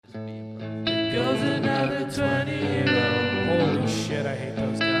goes another 20-year-old. Holy shit, I hate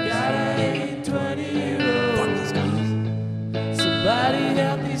those guys. Gotta hate 20-year-olds. Fuck those guys. Somebody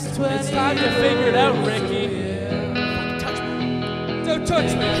help these 20-year-olds. It's time to figure it out, Ricky. Don't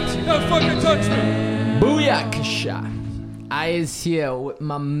touch me. Don't fucking touch me. Booyakasha. I is here with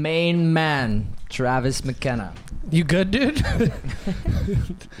my main man, Travis McKenna. You good, dude?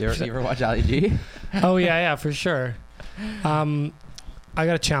 You ever watch Ali G? Oh, yeah, for sure. I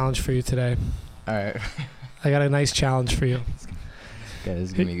got a challenge for you today. All right. I got a nice challenge for you. Okay, this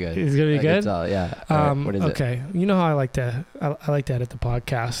is gonna be good. It's gonna be good? Yeah. All right, what is it? Okay. You know how I like to edit the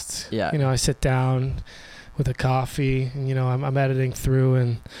podcasts. Yeah. You know, I sit down with a coffee and, you know, I'm editing through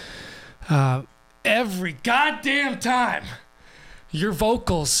and every goddamn time your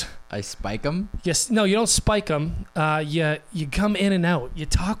vocals. I spike them. Yes. No, you don't spike them. You come in and out. You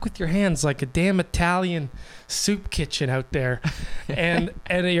talk with your hands like a damn Italian soup kitchen out there. and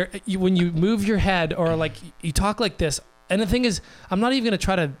when you move your head or like you talk like this. And the thing is, I'm not even going to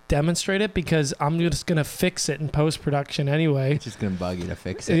try to demonstrate it because I'm just going to fix it in post-production anyway. It's just going to bug you to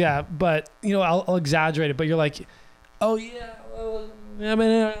fix it. Yeah, but, you know, I'll exaggerate it. But you're like, oh, yeah, well, I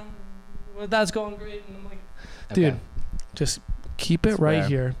mean, that's going great. And I'm like, dude, just keep it right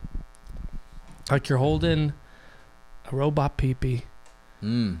here. Like you're holding a robot pee-pee.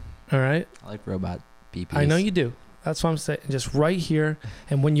 All right? I like robot pee-pees. I know you do. That's what I'm saying. Just right here.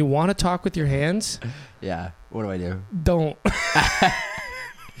 And when you want to talk with your hands. Yeah. What do I do? Don't.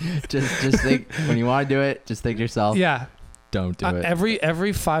 just think, when you want to do it, just think to yourself. Yeah. Don't do it.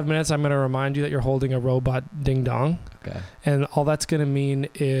 Every 5 minutes, I'm going to remind you that you're holding a robot ding dong. Okay. And all that's going to mean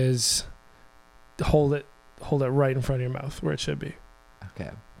is hold it right in front of your mouth where it should be.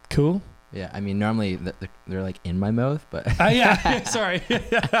 Okay. Cool? Yeah, I mean, normally they're like in my mouth, but... yeah, sorry.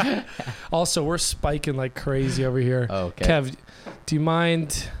 Also, we're spiking like crazy over here. Oh, okay. Kev, do you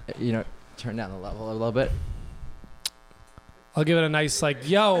mind... You know, turn down the level a little bit. I'll give it a nice like,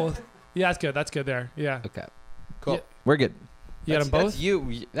 yo. Yeah, that's good there. Yeah. Okay. Cool. Yeah. We're good. You got them both?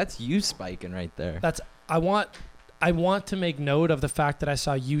 That's you spiking right there. I want to make note of the fact that I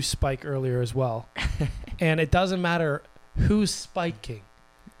saw you spike earlier as well. And it doesn't matter who's spiking.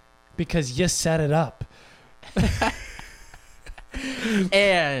 Because you set it up.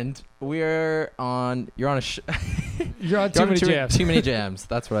 And you're on You're on too many jams. Too many jams.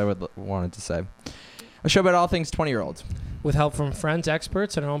 That's what I wanted to say. A show about all things 20-year-olds. With help from friends,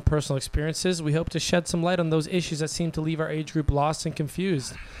 experts, and our own personal experiences, we hope to shed some light on those issues that seem to leave our age group lost and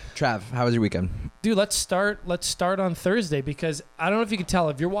confused. Trav, how was your weekend? Dude, let's start on Thursday because I don't know if you can tell.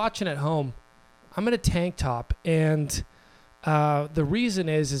 If you're watching at home, I'm in a tank top and... the reason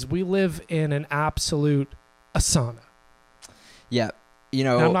is we live in an absolute Asana. Yeah, you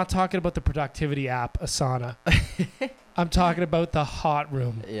know. And I'm not talking about the productivity app Asana. I'm talking about the hot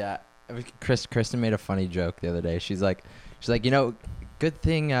room. Yeah, Kristen made a funny joke the other day. She's like, you know, good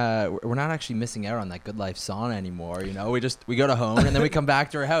thing we're not actually missing out on that Good Life sauna anymore. You know, we go to home and then we come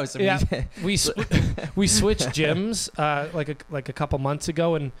back to our house. And yeah, we switched gyms like a couple months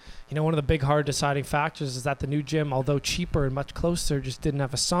ago, and you know one of the big hard deciding factors is that the new gym, although cheaper and much closer, just didn't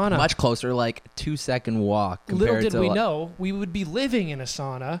have a sauna. Much closer, like 2-second walk. Little did we know we would be living in a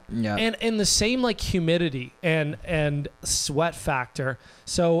sauna, and in the same like humidity and sweat factor.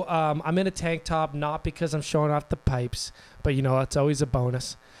 So I'm in a tank top, not because I'm showing off the pipes, but you know that's always a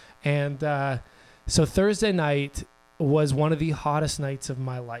bonus. And so Thursday night was one of the hottest nights of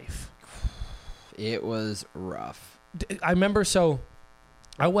my life. It was rough. I remember, so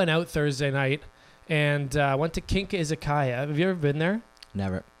I went out Thursday night and went to Kinka Izakaya. Have you ever been there?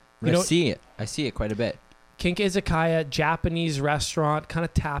 Never. You know, I see it quite a bit. Kinka Izakaya, Japanese restaurant, kind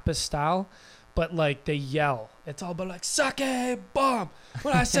of tapas style, but like they yell. It's all about like sake bomb.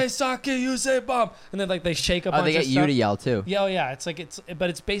 When I say sake, you say bomb, and then like they shake a bunch of stuff. They get you to yell too. Yeah, yeah. But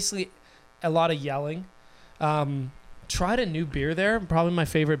it's basically a lot of yelling. Tried a new beer there. Probably my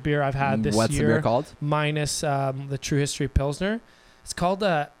favorite beer I've had this year. What's the beer called? Minus the True History Pilsner. It's called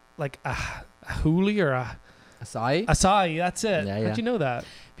a Huli or a Acai. Acai. That's it. Yeah. How'd you know that?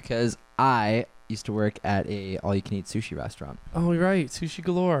 Because I used to work at a all-you-can-eat sushi restaurant. Oh, right. Sushi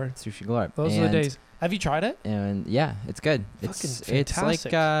galore. Sushi galore. Those are the days. Have you tried it? And yeah, it's good. It's like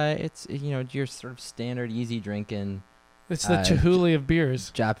it's you know your sort of standard easy drinking. It's the Chihuly of beers.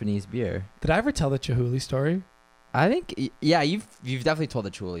 Japanese beer. Did I ever tell the Chihuly story? I think you've definitely told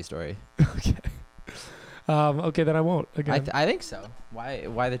the Chihuly story. Okay. Okay, then I won't again. I think so.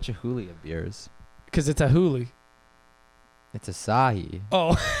 Why the Chihuly of beers? Because it's a huli. It's Asahi.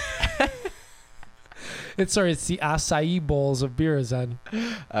 Oh. It's the acai bowls of beers then.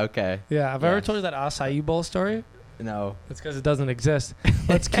 Okay. Yeah. Have I ever told you that acai bowl story? No. It's because it doesn't exist.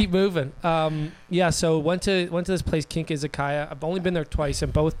 Let's keep moving. Yeah, so went to this place, Kink Izakaya. I've only been there twice,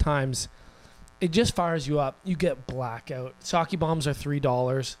 and both times it just fires you up. You get blackout. Sake bombs are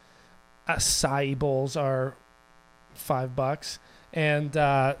 $3. Acai bowls are $5. And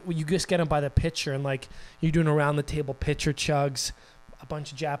you just get them by the pitcher, and like you're doing around the table pitcher chugs, a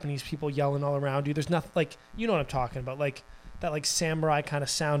bunch of Japanese people yelling all around you. There's nothing like, you know what I'm talking about, like that like samurai kind of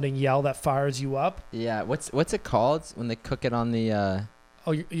sounding yell that fires you up. Yeah, what's it called when they cook it on the?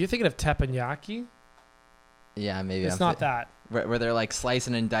 Oh, you're thinking of teppanyaki? Yeah, maybe it's not that. Where they're like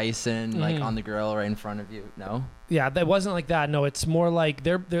slicing and dicing like on the grill right in front of you. No. Yeah, that wasn't like that. No, it's more like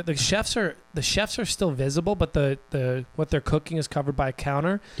the chefs are still visible, but the what they're cooking is covered by a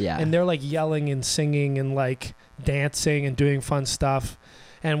counter. Yeah. And they're like yelling and singing and like dancing and doing fun stuff,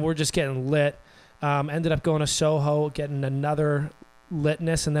 and we're just getting lit. Ended up going to Soho, getting another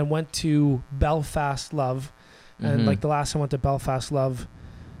litness, and then went to Belfast Love. And like the last time I went to Belfast Love,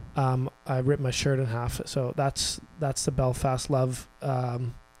 I ripped my shirt in half. So that's the Belfast Love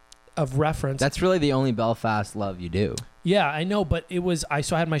of reference. That's really the only Belfast Love you do. Yeah, I know, but I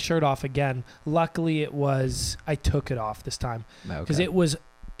had my shirt off again. Luckily, I took it off this time because it was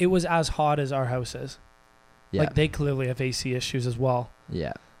as hot as our house is. Yeah. Like they clearly have AC issues as well.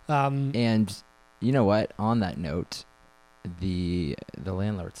 Yeah. And you know what? On that note, the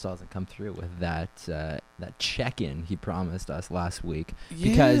landlord still hasn't come through with that check-in he promised us last week.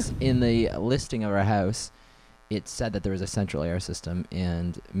 Yeah. Because in the listing of our house, it said that there was a central air system,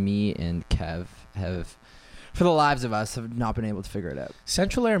 and me and Kev have, for the lives of us, have not been able to figure it out.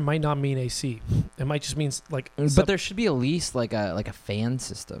 Central air might not mean AC. It might just mean like. But there should be at least like a fan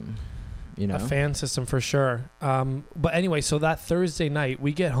system. You know? A fan system for sure. But anyway, so that Thursday night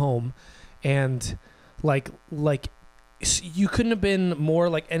we get home, and like you couldn't have been more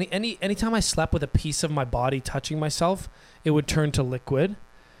like anytime I slept with a piece of my body touching myself, it would turn to liquid.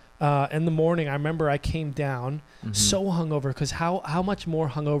 In the morning, I remember I came down so hungover, because how much more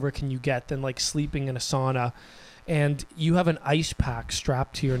hungover can you get than like sleeping in a sauna, and you have an ice pack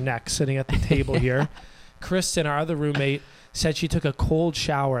strapped to your neck sitting at the table here. Kristen, our other roommate, said she took a cold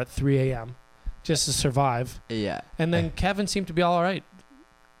shower at 3 a.m. just to survive. Yeah. And then Kevin seemed to be all right.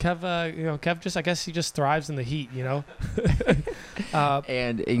 Kev just, I guess he just thrives in the heat, you know.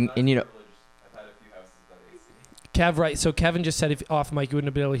 And you know, Kev, right? So Kevin just said if off mic you wouldn't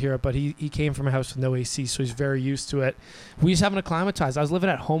have been able to hear it, but he came from a house with no AC, so he's very used to it. We just haven't acclimatized. I was living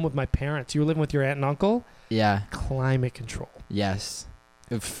at home with my parents. You were living with your aunt and uncle. Yeah. Climate control. Yes.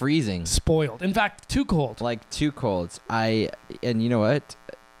 Freezing. Spoiled. In fact, too cold. Like too cold. And you know what?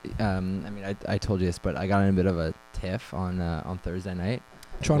 I mean, I told you this, but I got in a bit of a tiff on Thursday night.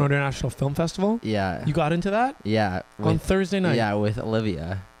 Toronto International Film Festival. Yeah. You got into that? Yeah. On Thursday night. Yeah, with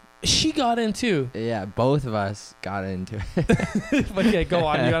Olivia. She got in too. Yeah, both of us got into it. Okay, go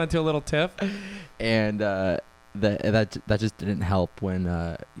on. You got into a little tiff. And that just didn't help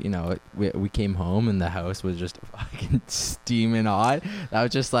when we came home and the house was just fucking steaming hot. That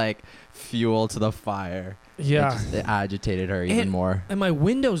was just like fuel to the fire. Yeah. It agitated her even more. And my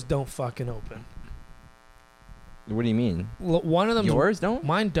windows don't fucking open. What do you mean? One of them. Yours don't?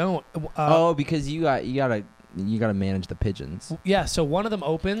 Mine don't. Because you gotta manage the pigeons. Yeah, so one of them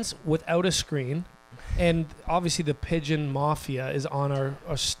opens without a screen, and obviously the pigeon mafia is on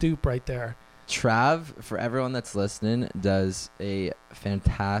our stoop right there. Trav, for everyone that's listening, does a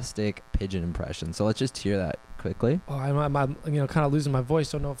fantastic pigeon impression. So let's just hear that quickly. Oh, I'm kind of losing my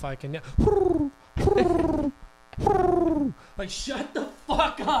voice. Don't know if I can. Like, shut the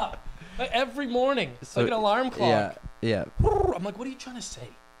fuck up! Like every morning, it's like an alarm clock. Yeah. I'm like, what are you trying to say?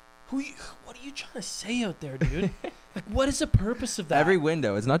 What are you trying to say out there, dude? Like, what is the purpose of that? Every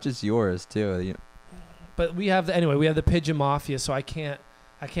window. It's not just yours too. But we have the pigeon mafia, so I can't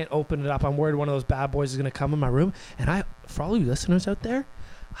open it up. I'm worried one of those bad boys is gonna come in my room. And for all you listeners out there,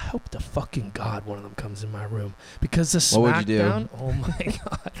 I hope to fucking God one of them comes in my room, because the smackdown. What would you do? Oh my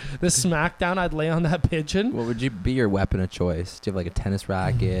God, the smackdown I'd lay on that pigeon. What would be your weapon of choice? Do you have like a tennis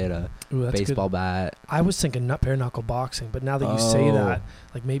racket, a baseball bat? I was thinking bare knuckle boxing, but now that you say that,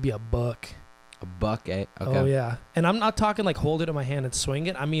 like maybe a book. A buck, eh? Okay. Oh yeah, and I'm not talking like hold it in my hand and swing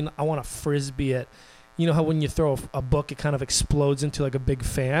it. I mean, I want to frisbee it. You know how when you throw a book, it kind of explodes into like a big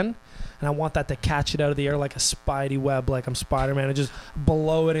fan? And I want that to catch it out of the air like a spidey web, like I'm Spider-Man, and just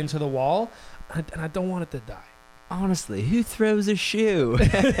blow it into the wall. And I don't want it to die. Honestly, who throws a shoe?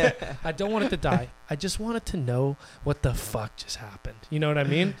 I don't want it to die. I just want it to know what the fuck just happened. You know what I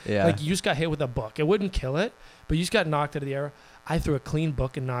mean? Yeah. Like, you just got hit with a book. It wouldn't kill it, but you just got knocked out of the air. I threw a clean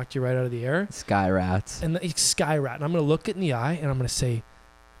book and knocked you right out of the air. Sky rats. And it's sky rat. And I'm going to look it in the eye, and I'm going to say,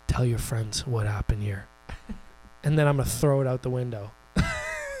 tell your friends what happened here. and then I'm gonna throw it out the window.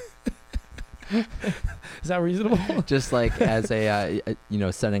 Is that reasonable? Just like as a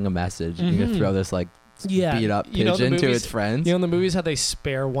sending a message, you're gonna throw this like beat up pigeon to its friends. You know in the movies how they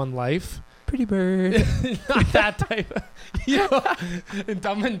spare one life? Pretty bird. Not that type. In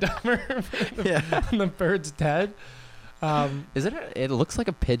Dumb and Dumber. And the bird's dead. Is it? It looks like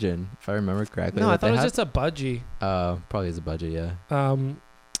a pigeon, if I remember correctly. No, I thought it was just a budgie. Probably is a budgie, yeah.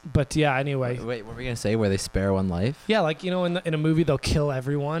 But yeah, anyway. Wait, what were we gonna say? Where they spare one life? Yeah, like in a movie they'll kill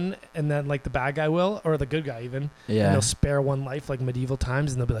everyone, and then like the bad guy will, or the good guy even. Yeah. And they'll spare one life, like medieval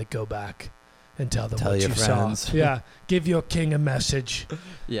times, and they'll be like, "Go back and tell them what your you friends. saw." Yeah, give your king a message.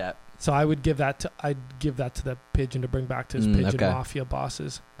 Yeah. So I'd give that to the pigeon to bring back to his pigeon mafia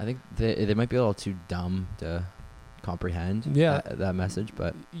bosses. I think they might be a little too dumb to comprehend that message,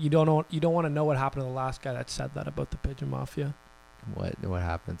 but you don't want to know what happened to the last guy that said that about the pigeon mafia. What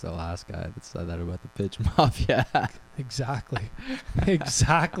happened to the last guy that said that about the pigeon mafia? Exactly,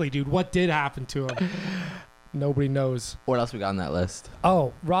 dude. What did happen to him? Nobody knows. What else we got on that list?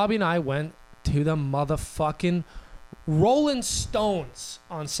 Oh, Robbie and I went to the motherfucking Rolling Stones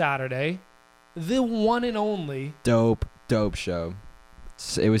on Saturday. The one and only. Dope show.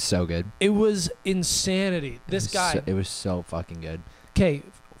 It was so good. It was insanity. It was so fucking good. Okay,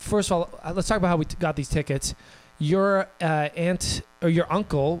 first of all, let's talk about how we got these tickets. Your aunt or your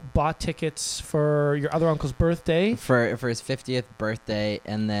uncle bought tickets for your other uncle's birthday. For his 50th birthday,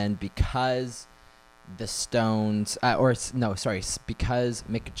 and then because the Stones, because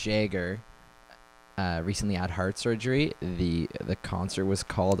Mick Jagger recently had heart surgery, the concert was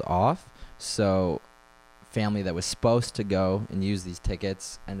called off. So family that was supposed to go and use these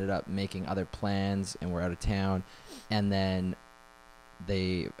tickets ended up making other plans and were out of town, and then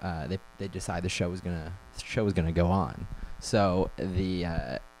they decided the show was gonna go on. So they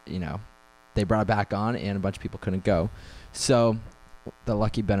brought it back on, and a bunch of people couldn't go. So the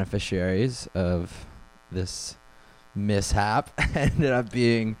lucky beneficiaries of this mishap ended up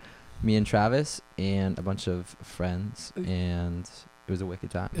being me and Travis and a bunch of friends, and it was a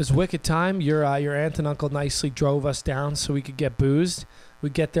wicked time. It was a wicked time. Your aunt and uncle nicely drove us down so we could get boozed. We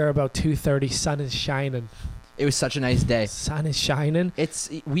get there about 2:30. Sun is shining. It was such a nice day. Sun is shining.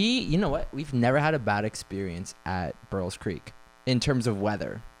 You know what? We've never had a bad experience at Burles Creek in terms of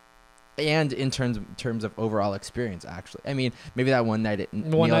weather, and in terms of overall experience. Actually, I mean, maybe that one night.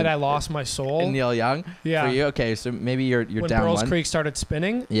 Night I lost my soul. Neil Young. Yeah. For you, okay. So maybe you're when down Burles one. Creek started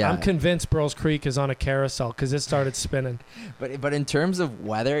spinning. Yeah. I'm convinced Burles Creek is on a carousel because it started spinning. But in terms of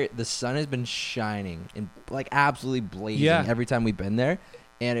weather, the sun has been shining and like absolutely blazing every time we've been there.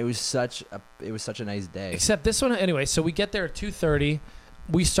 And it was such a nice day. Except this one, anyway. So we get there at 2:30.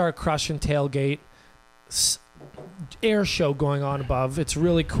 We start crushing tailgate. Air show going on above. It's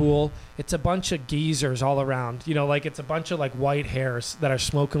really cool. It's a bunch of geezers all around. Like it's a bunch of like white hairs that are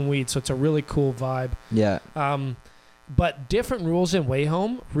smoking weed. So it's a really cool vibe. Yeah. But different rules in Way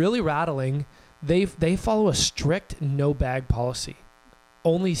Home. Really rattling. They follow a strict no bag policy.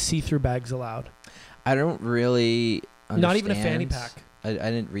 Only see-through bags allowed. I don't really understand. Not even a fanny pack. I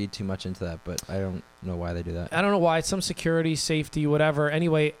didn't read too much into that, but I don't know why they do that. I don't know why. It's some security, safety, whatever.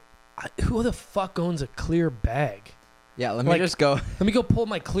 Anyway, who the fuck owns a clear bag? Yeah, let me just go. Let me go pull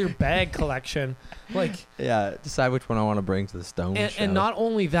my clear bag collection. Yeah, decide which one I want to bring to the Stone show. And not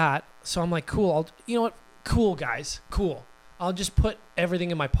only that, so I'm like, cool. You know what? Cool, guys. Cool. I'll just put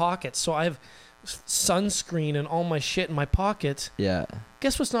everything in my pockets. So I have sunscreen and all my shit in my pockets. Yeah.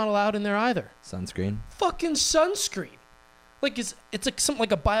 Guess what's not allowed in there either? Sunscreen. Fucking sunscreen. Like it's like something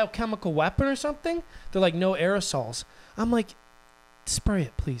like a biochemical weapon or something. They're like no aerosols. I'm like, spray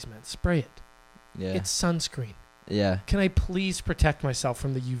it, please, man. Spray it. Yeah. It's sunscreen. Yeah. Can I please protect myself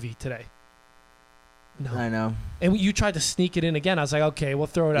from the UV today? No. I know. And you tried to sneak it in again. I was like, okay, we'll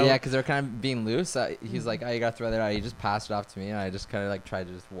throw it out. Yeah, because they're kind of being loose. He's like, oh, you got to throw that out. He just passed it off to me, and I just kind of like tried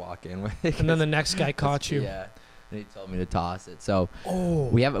to just walk in with it. And then the next guy caught you. Yeah. And he told me to toss it. So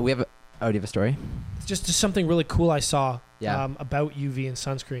we have. Oh, do you have a story? Just something really cool I saw about UV and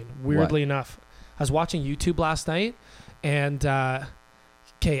sunscreen. Weirdly enough, I was watching YouTube last night, and I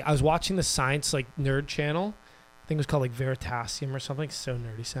was watching the science nerd channel. I think it was called Veritasium or something. So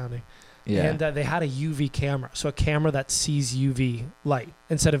nerdy sounding. Yeah. And they had a UV camera, so a camera that sees UV light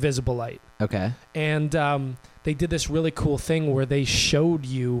instead of visible light. Okay. And they did this really cool thing where they showed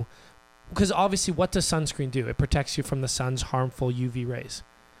you, because obviously what does sunscreen do? It protects you from the sun's harmful UV rays,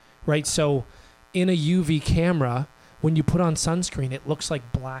 right? So in a UV camera, when you put on sunscreen, it looks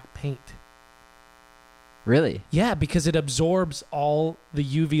like black paint. Really? Yeah, because it absorbs all the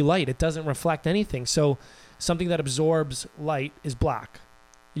UV light. It doesn't reflect anything. So something that absorbs light is black.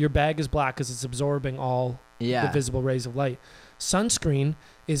 Your bag is black because it's absorbing all the visible rays of light. Sunscreen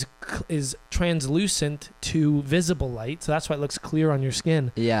is translucent to visible light, so that's why it looks clear on your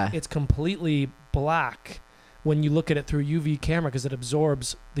skin. Yeah. It's completely black when you look at it through UV camera because it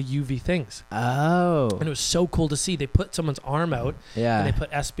absorbs the UV things. Oh. And it was so cool to see. They put someone's arm out and they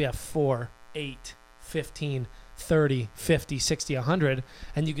put SPF 4, 8, 15, 30, 50, 60, 100,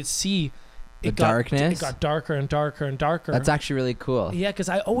 and you could see darkness. It got darker and darker and darker. That's actually really cool. Yeah, because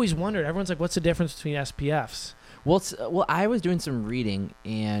I always wondered. Everyone's like, "What's the difference between SPFs?" Well, I was doing some reading,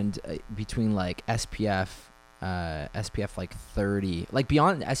 and between like SPF like 30, like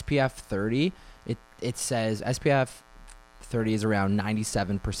beyond SPF 30, it says SPF 30 is around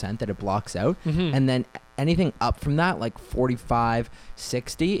 97% that it blocks out, and then anything up from that, like 45,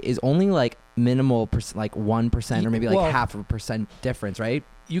 60, is only like minimal like 1% or maybe like half of a percent difference, right?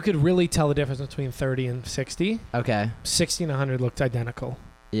 You could really tell the difference between 30 and 60. Okay. 60 and 100 looked identical.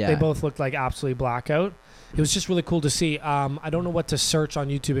 Yeah. They both looked like absolutely blackout. It was just really cool to see. I don't know what to search on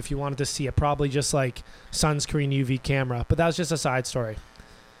YouTube if you wanted to see it. Probably just like sunscreen UV camera. But that was just a side story.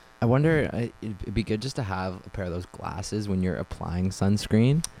 I wonder, it'd be good just to have a pair of those glasses when you're applying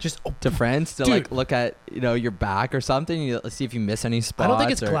sunscreen. Just to friends to like look at your back or something. You see if you miss any spots. I don't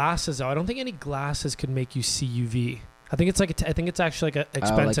think it's glasses though. I don't think any glasses could make you see UV. I think it's actually like an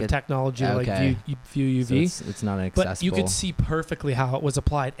expensive technology to like view UV. So it's not accessible. But you could see perfectly how it was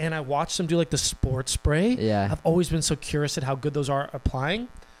applied. And I watched them do like the sports spray. Yeah. I've always been so curious at how good those are applying.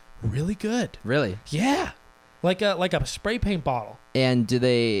 Really good. Really? Yeah. Like a spray paint bottle. And do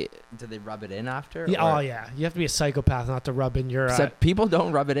they rub it in after? Yeah, oh yeah. You have to be a psychopath not to rub in your. People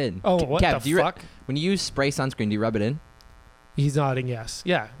don't rub it in. Oh, what Kev, the fuck? When you use spray sunscreen, do you rub it in? He's nodding yes.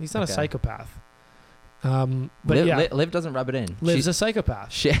 Yeah, he's not a psychopath. But Liv doesn't rub it in. Liv's a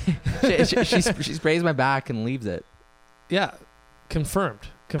psychopath. She sprays my back and leaves it. Yeah, confirmed.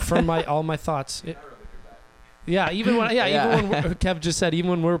 Confirm all my thoughts. Even when Kev just said, even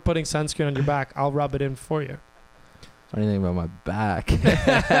when we're putting sunscreen on your back, I'll rub it in for you. Anything about my back?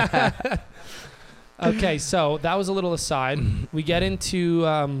 Okay, so that was a little aside. We get into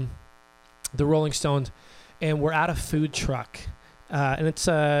the Rolling Stones, and we're at a food truck. And it's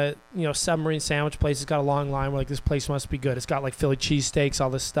a submarine sandwich place. It's got a long line. We're like, this place must be good. It's got like Philly cheesesteaks, all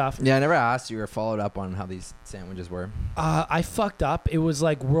this stuff. Yeah, I never asked you or followed up on how these sandwiches were. I fucked up. It was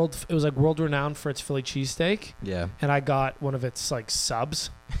like world renowned for its Philly cheesesteak. Yeah. And I got one of its like subs,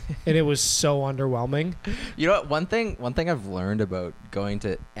 and it was so underwhelming. You know what? One thing I've learned about going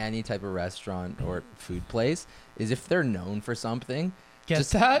to any type of restaurant or food place is if they're known for something.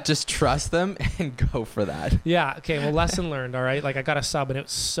 Just trust them and go for that. Yeah. Okay. Well, lesson learned. All right. Like I got a sub and it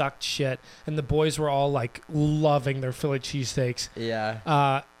sucked shit, and the boys were all like loving their Philly cheesesteaks.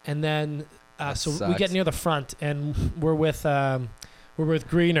 Yeah. And then we get near the front, and we're with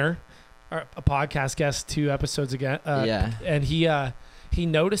Greener, a podcast guest 2 episodes ago. And he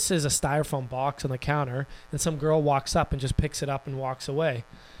notices a styrofoam box on the counter, and some girl walks up and just picks it up and walks away,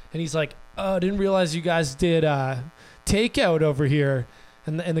 and he's like, "Oh, I didn't realize you guys did takeout over here."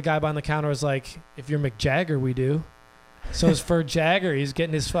 And the guy behind the counter was like, "If you're Mick Jagger, we do." So it's for Jagger. He's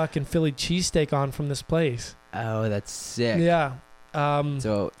getting his fucking Philly cheesesteak on from this place. Oh, that's sick. Yeah.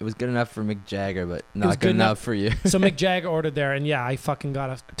 So it was good enough for Mick Jagger, but not good enough for you. So Mick Jagger ordered there, and I fucking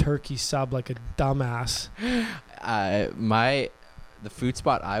got a turkey sub like a dumbass. The food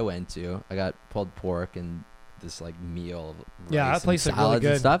spot I went to, I got pulled pork and this like meal of rice that place and salads really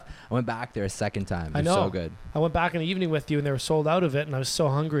good. And stuff. I went back there a second time. They're so good. I went back in the evening with you, and they were sold out of it, and I was so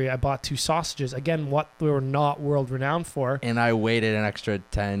hungry. I bought 2 sausages. Again, what we were not world renowned for. And I waited an extra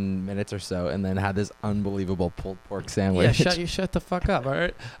 10 minutes or so, and then had this unbelievable pulled pork sandwich. Yeah, shut the fuck up. All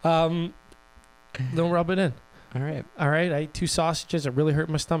right. Don't rub it in. All right. I ate 2 sausages. It really hurt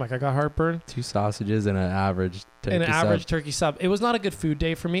my stomach. I got heartburn. 2 sausages and an average turkey sub. It was not a good food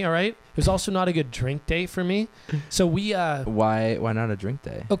day for me, all right? It was also not a good drink day for me. So we... Why not a drink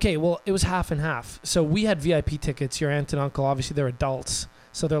day? Okay, well, it was half and half. So we had VIP tickets. Your aunt and uncle, obviously, they're adults.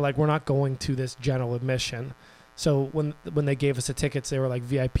 So they're like, we're not going to this general admission. So when they gave us the tickets, they were like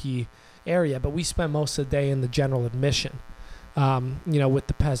VIP area. But we spent most of the day in the general admission, with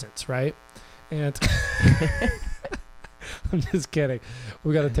the peasants, right? And I'm just kidding.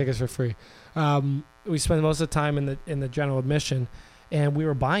 We got the tickets for free. We spent most of the time in the general admission, and we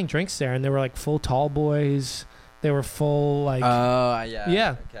were buying drinks there, and they were like full tall boys. They were full like. Oh yeah.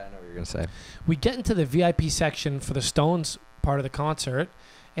 Yeah. Okay, I know what you're gonna say. We get into the VIP section for the Stones part of the concert,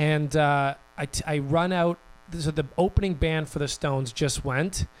 and I run out. So the opening band for the Stones just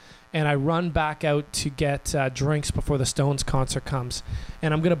went. And I run back out to get drinks before the Stones concert comes.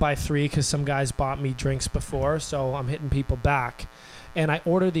 And I'm going to buy 3 because some guys bought me drinks before. So I'm hitting people back. And I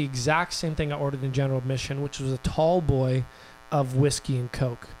ordered the exact same thing I ordered in general admission, which was a tall boy of whiskey and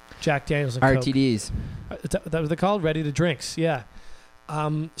Coke. Jack Daniels and Coke. RTDs. That was they called ready to drinks. Yeah.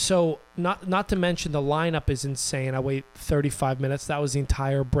 So not to mention the lineup is insane. I wait 35 minutes. That was the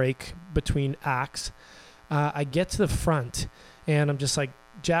entire break between acts. I get to the front and I'm just like,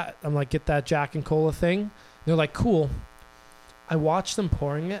 get that Jack and Cola thing. They're like, cool. I watched them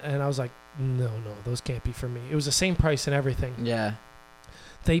pouring it and I was like, no, those can't be for me. It was the same price and everything. Yeah.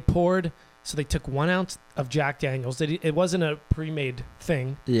 They poured, so they took 1 ounce of Jack Daniels. It wasn't a pre-made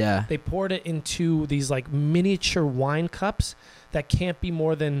thing. Yeah. They poured it into these like miniature wine cups that can't be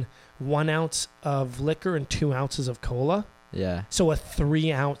more than 1 ounce of liquor and 2 ounces of cola. Yeah. So a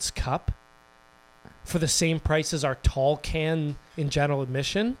 3 ounce cup for the same price as our tall can in general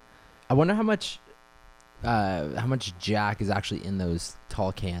admission. I wonder how much Jack is actually in those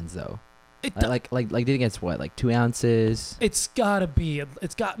tall cans though. Like do you think it's what, like 2 ounces? It's gotta be.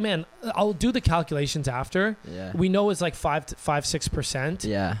 Man, I'll do the calculations after. Yeah. We know it's like 6%.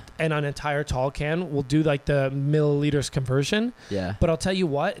 Yeah. And an entire tall can, we'll do like the milliliters conversion. Yeah. But I'll tell you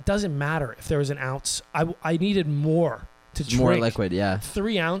what, it doesn't matter if there was an ounce. I needed more to drink. More liquid, yeah.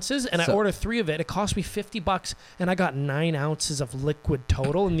 3 ounces, and I ordered 3 of it. It cost me $50, and I got 9 ounces of liquid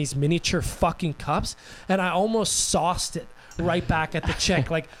total in these miniature fucking cups, and I almost sauced it right back at the chick.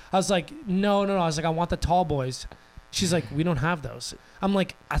 Like, I was like, no. I was like, I want the tall boys. She's like, we don't have those. I'm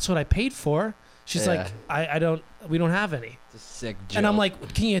like, that's what I paid for. She's like, we don't have any. It's a sick joke. And I'm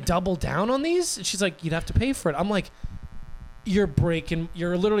like, can you double down on these? And she's like, you'd have to pay for it. I'm like, you're fucking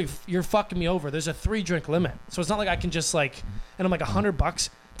me over. There's a 3-drink limit. So it's not like I can just like, and I'm like $100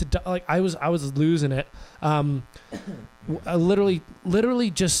 to like, I was losing it. I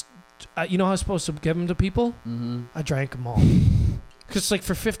literally just, you know how I was supposed to give them to people? Mm-hmm. I drank them all. Cause like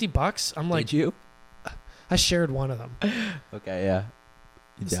for $50, I'm like, did you? I shared one of them. Okay, yeah.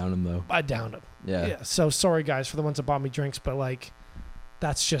 You downed them though. I downed them. Yeah. So sorry guys for the ones that bought me drinks, but like,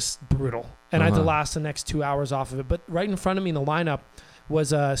 that's just brutal. And I had to last the next 2 hours off of it. But right in front of me in the lineup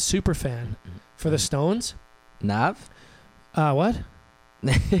was a super fan for the Stones. Nav? What?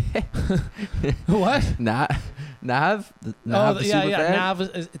 What? Nav? Nav, the super fan? Nav.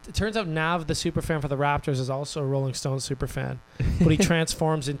 It turns out Nav, the super fan for the Raptors, is also a Rolling Stones super fan. But he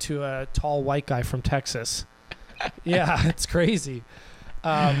transforms into a tall white guy from Texas. Yeah, it's crazy.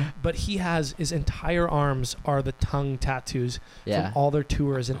 But his entire arms are the tongue tattoos from all their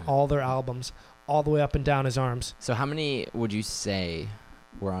tours and all their albums, all the way up and down his arms. So how many would you say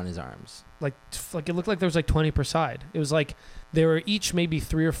were on his arms? Like it looked like there was like 20 per side. It was like they were each maybe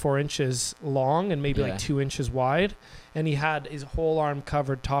 3 or 4 inches long and maybe like 2 inches wide. And he had his whole arm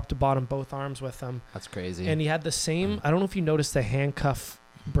covered top to bottom, both arms with them. That's crazy. And he had the same, I don't know if you noticed the handcuff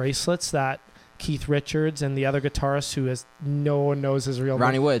bracelets that Keith Richards and the other guitarist no one knows his real name.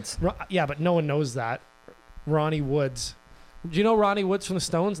 Ronnie Woods. Yeah, but no one knows that. Ronnie Woods. Do you know Ronnie Woods from the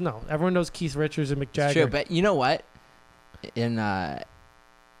Stones? No. Everyone knows Keith Richards and Mick Jagger. True, but you know what?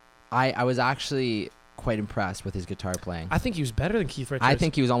 I was actually quite impressed with his guitar playing. I think he was better than Keith Richards. I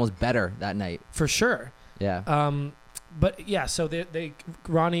think he was almost better that night. For sure. Yeah. But yeah, so they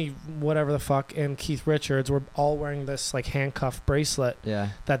Ronnie whatever the fuck and Keith Richards were all wearing this like handcuff bracelet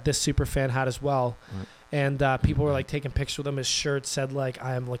that this super fan had as well. Right. And people were like taking pictures with him. His shirt said like,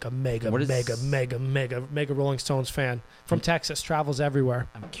 I am like a mega Rolling Stones fan from Texas, travels everywhere.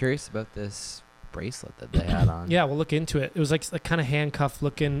 I'm curious about this bracelet that they had on. Yeah, we'll look into it. It was like kind of handcuff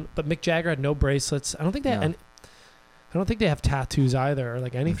looking, but Mick Jagger had no bracelets. I don't think they have tattoos either or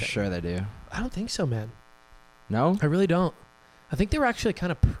like anything. I'm sure they do. I don't think so, man. No? I really don't. I think they were actually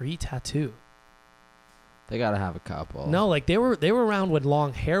kind of pre-tattoo. They gotta have a couple. No, like they were around when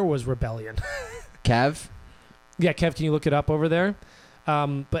long hair was rebellion. Kev? Yeah, Kev, can you look it up over there?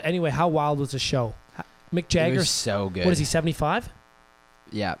 But anyway, how wild was the show? Mick Jagger. It was so good. What is he, 75?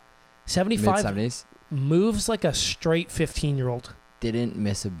 Yeah. 75. Mid-70s. Moves like a straight 15-year-old. Didn't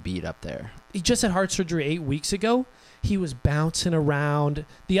miss a beat up there. He just had heart surgery 8 weeks ago. He was bouncing around.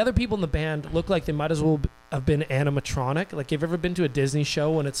 The other people in the band looked like they might as well have been animatronic. Like, you've ever been to a Disney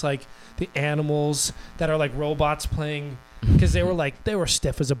show when it's like the animals that are like robots playing? Because they were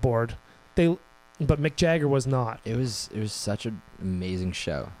stiff as a board. But Mick Jagger was not. It was such an amazing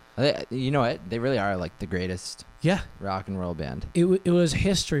show. You know what? They really are like the greatest rock and roll band. It was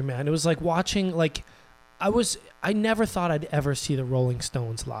history, man. It was like watching like I never thought I'd ever see the Rolling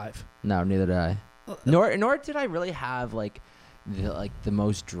Stones live. No, neither did I. Nor did I really have like the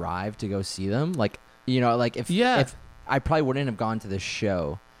most drive to go see them. Like, you know, like if I probably wouldn't have gone to this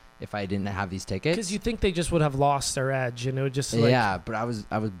show if I didn't have these tickets. Because you think they just would have lost their edge, and it would just like... Yeah, but I was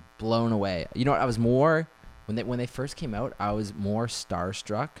blown away. You know what? I was more when they first came out, I was more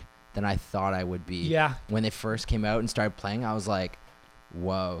starstruck than I thought I would be. Yeah. When they first came out and started playing, I was like,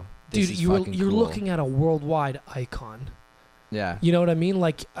 whoa, dude, this is fucking you're cool. looking at a worldwide icon. Yeah. You know what I mean?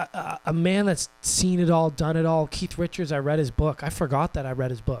 Like a man that's seen it all, done it all. Keith Richards, I read his book. I forgot that I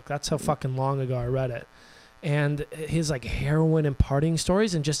read his book. That's how fucking long ago I read it. And his like heroin and partying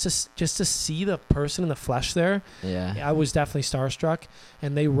stories, and just to see the person in the flesh there, I was definitely starstruck.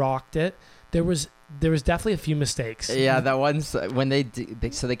 And they rocked it. There was definitely a few mistakes. Yeah, that one's when they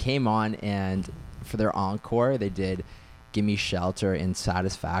came on, and for their encore they did "Gimme Shelter" and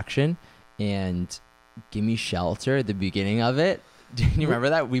 "Satisfaction," and "Gimme Shelter" at the beginning of it. Do you remember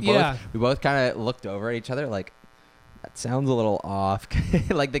that? We both kind of looked over at each other like, that sounds a little off.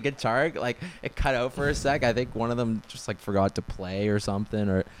 Like the guitar, like it cut out for a sec. I think one of them just like forgot to play or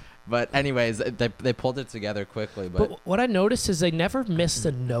something. But anyways, they pulled it together quickly. But what I noticed is they never missed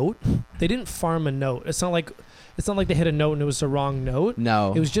a note. They didn't farm a note. It's not like they hit a note and it was the wrong note.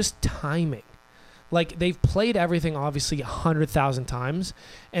 No, it was just timing. Like they've played everything obviously 100,000 times,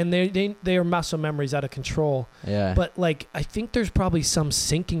 and they are muscle memories out of control. Yeah. But like I think there's probably some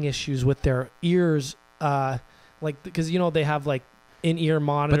syncing issues with their ears. Like, because, they have, like, in-ear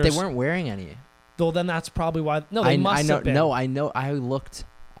monitors. But they weren't wearing any. Though then that's probably why. No, they must have been. No, I know. I looked.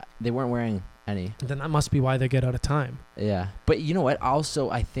 They weren't wearing any. Then that must be why they get out of time. Yeah. But you know what? Also,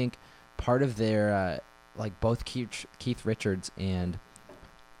 I think part of their, like, both Keith Richards and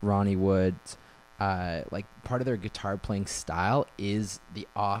Ronnie Wood, like, part of their guitar playing style is the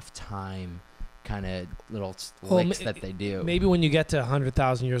off-time kind of little licks that they do. Maybe when you get to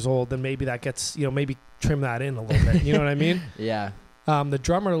 100,000 years old, then maybe that gets, maybe trim that in a little bit. You know what I mean? Yeah. The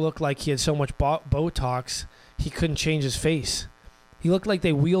drummer looked like he had so much Botox, he couldn't change his face. He looked like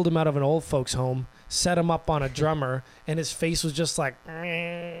they wheeled him out of an old folks home, set him up on a drummer, and his face was just like,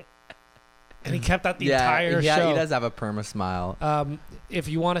 and he kept that the entire show. Yeah, he does have a perma smile. If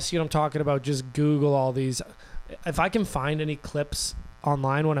you want to see what I'm talking about, just Google all these. If I can find any clips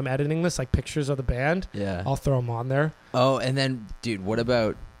online when I'm editing this, like pictures of the band, I'll throw them on there. Oh, and then, dude, what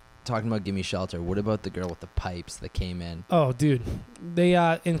about talking about "Gimme Shelter"? What about the girl with the pipes that came in? Oh, dude, they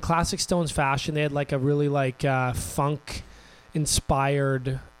in classic Stones fashion, they had like a really like funk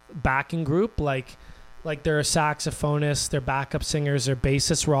inspired backing group. Like they're a saxophonist, their backup singers, their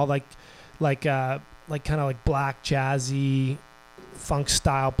bassists were all like kind of like black jazzy funk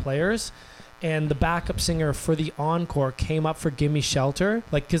style players. And the backup singer for the encore came up for "Gimme Shelter,"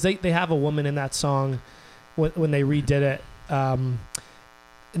 like because they have a woman in that song when they redid it, and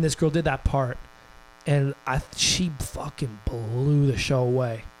this girl did that part, and she fucking blew the show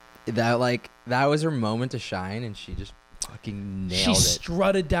away. That was her moment to shine, and she just fucking nailed it. She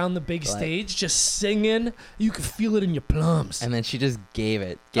strutted down the big stage, just singing. You could feel it in your plums. And then she just gave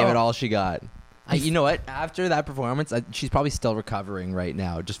it all she got. You know what? After that performance, she's probably still recovering right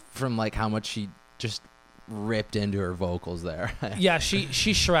now, just from like how much she just ripped into her vocals there. Yeah, she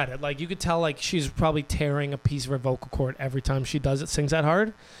shredded. Like you could tell, like she's probably tearing a piece of her vocal cord every time she does it. Sings that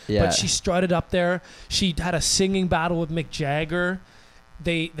hard. Yeah. But she strutted up there. She had a singing battle with Mick Jagger.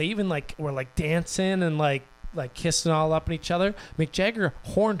 They even like were like dancing and like kissing all up on each other. Mick Jagger,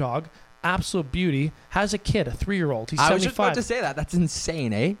 horn dog. Absolute beauty, has a kid, a 3-year-old. He's 75. I was just about to say that. That's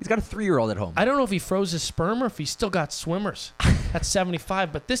insane, eh? He's got a 3-year-old at home. I don't know if he froze his sperm or if he's still got swimmers at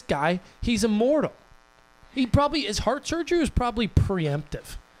 75, but this guy, he's immortal. His heart surgery was probably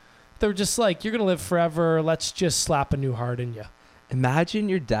preemptive. They're just like, you're going to live forever. Let's just slap a new heart in you. Imagine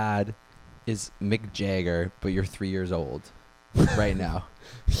your dad is Mick Jagger, but you're 3 years old right now.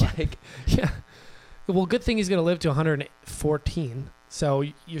 Yeah. Well, good thing he's going to live to 114. So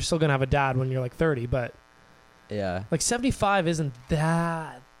you're still going to have a dad when you're like 30, but yeah, like 75 isn't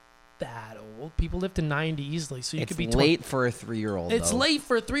that old. People live to 90 easily, so you could be late for a 3-year-old. It's late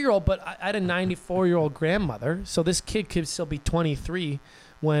for a 3-year-old, but I had a 94-year-old grandmother, so this kid could still be 23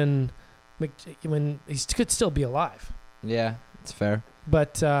 when he could still be alive. Yeah, it's fair.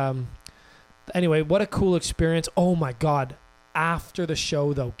 But anyway, what a cool experience. Oh my God. After the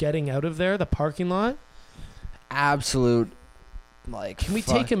show though, getting out of there, the parking lot, absolute. Can we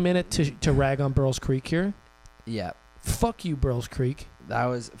take a minute to rag on Burl's Creek here? Yeah. Fuck you, Burl's Creek. That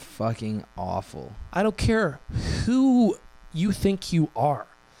was fucking awful. I don't care who you think you are,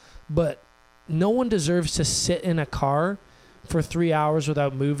 but no one deserves to sit in a car for 3 hours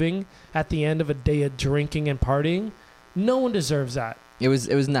without moving at the end of a day of drinking and partying. No one deserves that. It was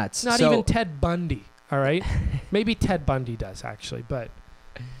nuts. Not even Ted Bundy, all right? Maybe Ted Bundy does, actually, but...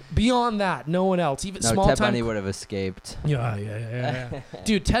 Beyond that, no one else. Even small Ted time. Bundy would have escaped. Yeah.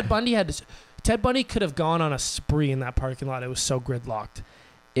 Dude, Ted Bundy could have gone on a spree in that parking lot. It was so gridlocked.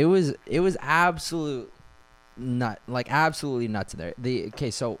 It was absolute absolutely nuts in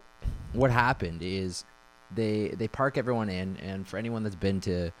there. So what happened is they park everyone in, and for anyone that's been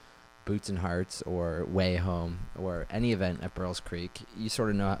to Boots and Hearts or Way Home or any event at Burles Creek, you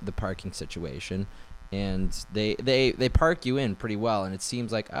sort of know the parking situation, and they park you in pretty well, and it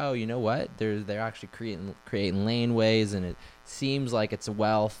seems like, oh, you know what, they're actually creating laneways, and it seems like it's a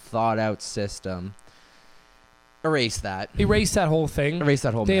well thought out system. Erase that whole thing.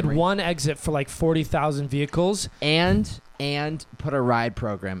 They had one exit for like 40,000 vehicles, and put a ride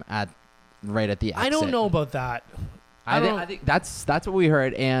program right at the exit. I don't know about that. I think that's what we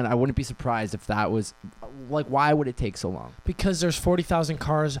heard, and I wouldn't be surprised if that was like, why would it take so long? Because there's 40,000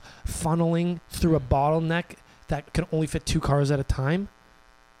 cars funneling through a bottleneck that can only fit 2 cars at a time.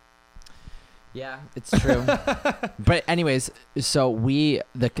 Yeah, it's true. But anyways, so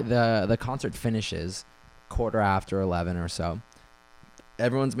the concert finishes 11:15 or so.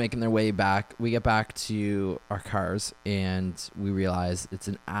 Everyone's making their way back. We get back to our cars, and we realize it's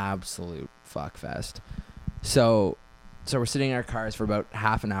an absolute fuck fest. So we're sitting in our cars for about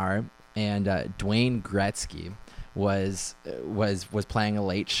half an hour, and Dwayne Gretzky was playing a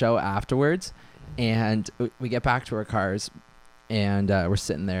late show afterwards, and we get back to our cars, and we're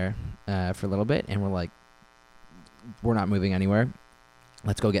sitting there for a little bit, and we're like, we're not moving anywhere.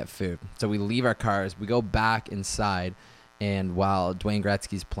 Let's go get food. So we leave our cars, we go back inside, and while Dwayne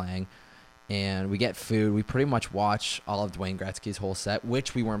Gretzky's playing, and we get food, we pretty much watch all of Dwayne Gretzky's whole set,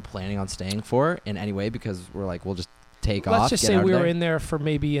 which we weren't planning on staying for in any way, because we're like, we'll just take off. Let's just say we were in there for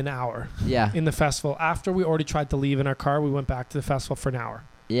maybe an hour. Yeah. In the festival. After we already tried to leave in our car, we went back to the festival for an hour.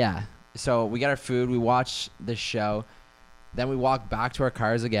 Yeah. So we got our food, we watch the show, then we walk back to our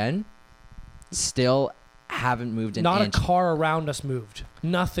cars again. Still haven't moved an inch. Not a car around us moved.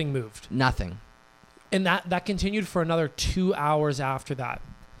 Nothing moved. Nothing. And that continued for another 2 hours after that.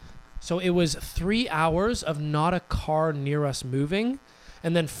 So it was 3 hours of not a car near us moving,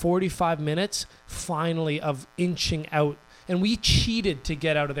 and then 45 minutes finally of inching out. And we cheated to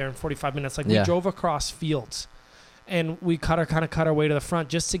get out of there in 45 minutes. Like, we drove across fields, and we cut our way to the front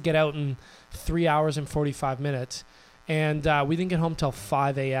just to get out in 3 hours and 45 minutes. And we didn't get home till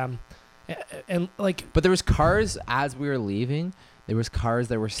 5 a.m. And like, but there was cars as we were leaving. There was cars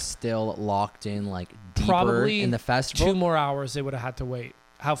that were still locked in, like, deeper probably in the festival. 2 more hours they would have had to wait.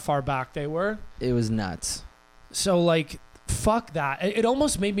 How far back they were. It was nuts. So like, fuck that. It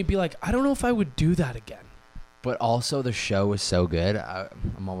almost made me be like, I don't know if I would do that again. But also the show was so good.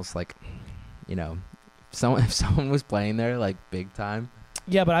 I'm almost like, you know, if someone was playing there like big time.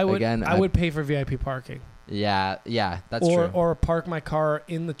 Yeah, but I would pay for VIP parking. Yeah, that's true. Or park my car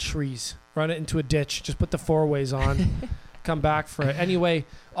in the trees, run it into a ditch, just put the 4-ways on, come back for it. Anyway,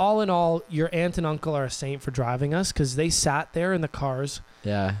 all in all, your aunt and uncle are a saint for driving us, because they sat there in the cars,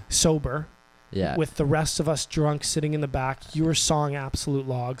 sober, with the rest of us drunk sitting in the back. You were sawing absolute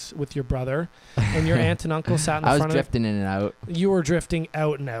logs with your brother, and your aunt and uncle sat in the front. I was drifting in and out. You were drifting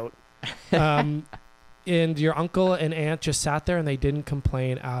out and out. And your uncle and aunt just sat there, and they didn't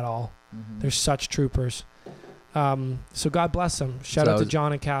complain at all. Mm-hmm. They're such troopers. So God bless them. Shout out to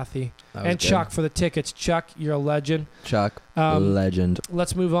John and Kathy and Chuck for the tickets. Chuck, you're a legend. Chuck, legend.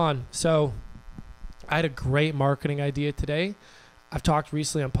 Let's move on. So I had a great marketing idea today. I've talked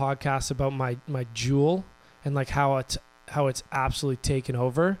recently on podcasts about my JUUL and like how it's absolutely taken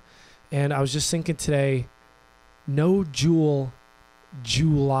over. And I was just thinking today, no JUUL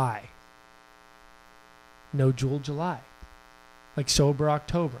July. No JUUL July. Like sober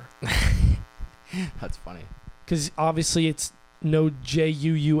October. That's funny. Because obviously it's no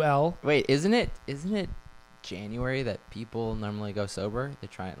JUUL. Wait, isn't it January that people normally go sober? They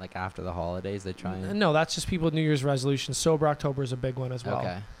try it like after the holidays. They try and... No, that's just people with New Year's resolutions. Sober October is a big one as well.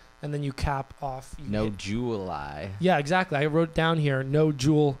 Okay. And then you cap off. No July. Yeah, exactly. I wrote down here, no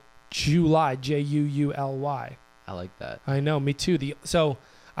JUUL July, JUULY. I like that. I know, me too. So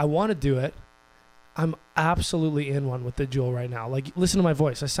I want to do it. I'm absolutely in one with the JUUL right now. Like, listen to my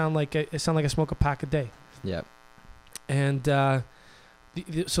voice. I sound like I smoke a pack a day. Yep. And so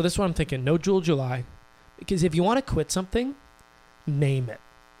this is what I'm thinking. No JUUL July. Because if you want to quit something, name it.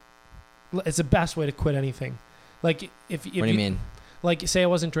 It's the best way to quit anything. Like, if what do you mean? Like, say I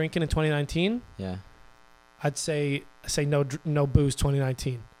wasn't drinking in 2019. Yeah. I'd say no booze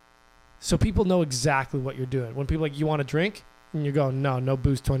 2019. So people know exactly what you're doing. When people are like, you want to drink? And you go, no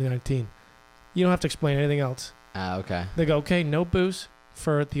booze 2019. You don't have to explain anything else. Okay. They go, okay, no booze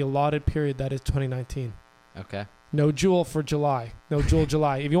for the allotted period that is 2019. Okay. No JUUL for July. No JUUL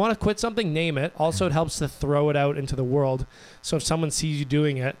July. If you want to quit something, name it. Also, it helps to throw it out into the world. So if someone sees you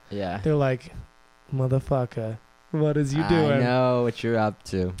doing it, they're like, motherfucker, What is you doing? I know what you're up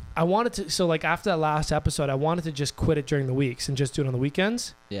to. I wanted to, so like after that last episode, I wanted to just quit it during the weeks and just do it on the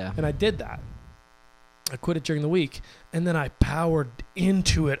weekends. Yeah. And I did that. I quit it during the week. And then I powered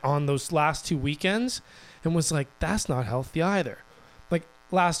into it on those last 2 weekends and was like, that's not healthy either. Like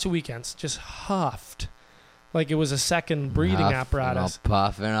last 2 weekends, just huffed. Like it was a second breathing Huff apparatus. And I'll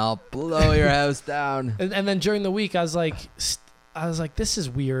puff and I'll blow your house down. And then during the week, I was like, this is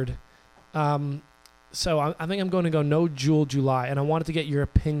weird. So I think I'm going to go no JUUL July, and I wanted to get your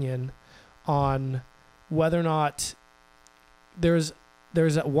opinion on whether or not there's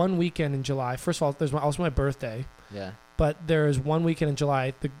that one weekend in July. First of all, there's also my birthday. Yeah. But there's one weekend in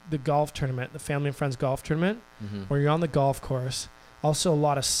July, the golf tournament, the family and friends golf tournament, where you're on the golf course. Also, a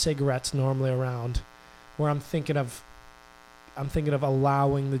lot of cigarettes normally around, where I'm thinking of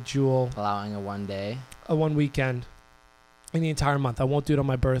allowing the JUUL, allowing a one weekend in the entire month. I won't do it on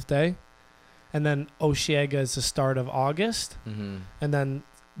my birthday. And then Osheaga is the start of August. Mm-hmm. And then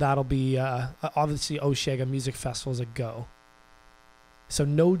that'll be, obviously, Osheaga Music Festival is a go. So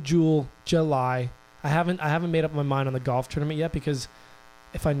no JUUL July. I haven't made up my mind on the golf tournament yet, because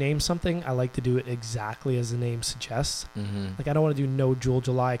if I name something, I like to do it exactly as the name suggests. Mm-hmm. Like, I don't want to do no JUUL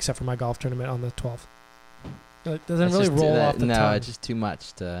July except for my golf tournament on the 12th. It doesn't It's really just roll off the no, tongue. it's just too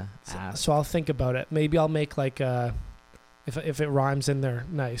much to ask. So I'll think about it. Maybe I'll make like if it rhymes in there,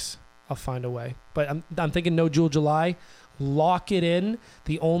 nice. I'll find a way. But I'm thinking no JUUL July. Lock it in.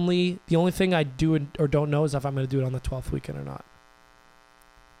 The only thing I do or don't know is if I'm going to do it on the 12th weekend or not.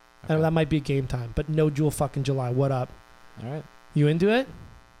 Okay. And that might be a game time. But no JUUL fucking July. What up? All right. You into it?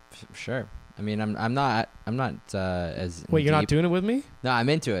 Sure. I mean, I'm not as Wait, you're deep. not doing it with me? No, I'm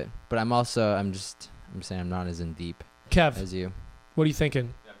into it, but I'm saying I'm not as in deep Kev, as you. what are you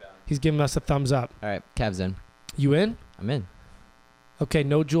thinking? He's giving us a thumbs up. All right, Kev's in. You in? I'm in. Okay,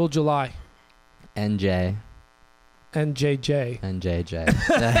 no JUUL July. NJ. NJJ. NJJ.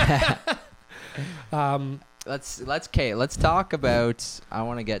 Let's talk about. I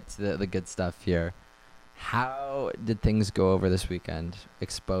want to get to the good stuff here. How did things go over this weekend?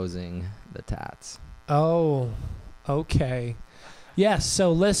 Exposing the tats. Oh, okay. Yes,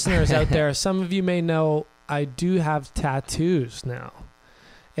 so listeners out there, some of you may know I do have tattoos now.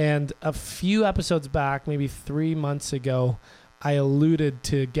 And a few episodes back, maybe 3 months ago, I alluded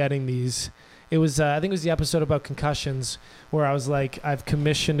to getting these. It was, I think it was the episode about concussions where I was like, I've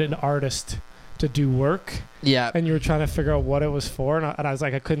commissioned an artist to do work. Yeah. And you were trying to figure out what it was for. And I was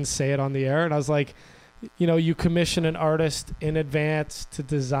like, I couldn't say it on the air. And I was like, you know, you commission an artist in advance to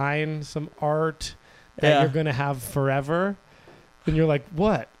design some art that you're going to have forever. And you're like,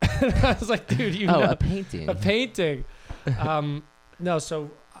 what? I was like, dude, you know. A painting. A painting. No, so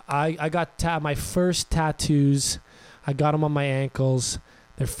I got my first tattoos. I got them on my ankles.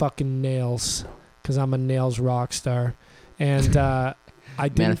 They're fucking nails because I'm a nails rock star. And I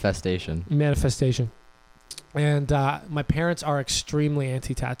did Manifestation. And my parents are extremely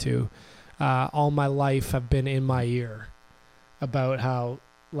anti-tattoo. All my life have been in my ear about how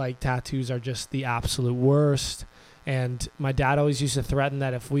like tattoos are just the absolute worst. And my dad always used to threaten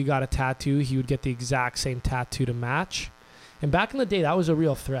that if we got a tattoo, he would get the exact same tattoo to match. And back in the day, that was a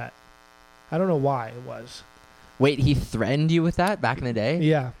real threat. I don't know why it was. Wait, he threatened you with that back in the day?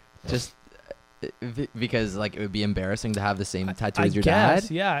 Yeah. Just because like it would be embarrassing to have the same tattoo I as your guess,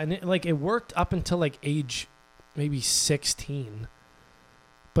 dad? yeah. And it worked up until like age maybe 16.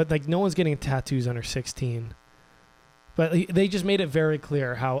 But like no one's getting tattoos under 16. But they just made it very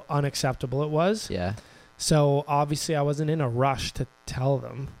clear how unacceptable it was. Yeah. So obviously I wasn't in a rush to tell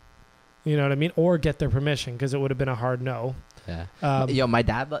them, you know what I mean? Or get their permission because it would have been a hard no. Yeah. Yo, my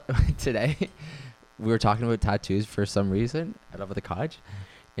dad today, we were talking about tattoos for some reason out of the college.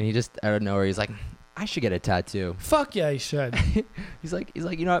 And he just out of nowhere, he's like, I should get a tattoo. Fuck yeah, you should. he's like,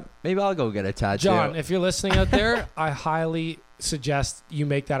 you know what? Maybe I'll go get a tattoo. John, if you're listening out there, I highly suggest you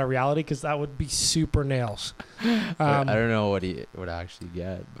make that a reality because that would be super nails. I don't know what he would actually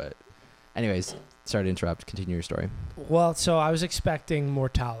get, but anyways, sorry to interrupt. Continue your story. Well, so I was expecting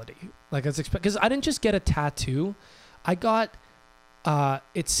mortality. Like I was because I didn't just get a tattoo. I got,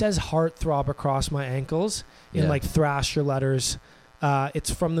 it says heartthrob across my ankles in like Thrasher letters.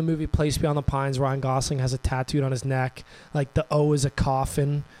 It's from the movie Place Beyond the Pines. Ryan Gosling has a tattooed on his neck. Like the O is a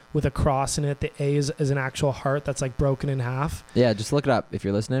coffin with a cross in it. The A is an actual heart that's like broken in half. Yeah, just look it up if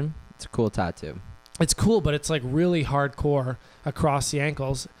you're listening. It's a cool tattoo. It's cool, but it's like really hardcore across the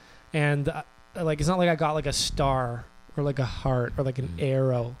ankles. And like it's not like I got like a star or like a heart or like an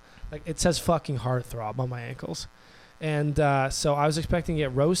arrow. Like it says fucking heartthrob on my ankles. And so I was expecting to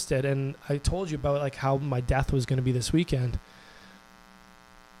get roasted. And I told you about like how my death was going to be this weekend.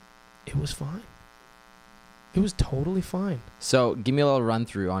 It was fine. It was totally fine. So give me a little run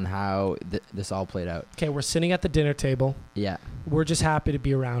through on how this all played out. Okay, we're sitting at the dinner table. Yeah. We're just happy to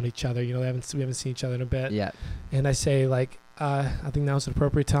be around each other. You know, we haven't seen each other in a bit. Yeah. And I say, like, I think now's an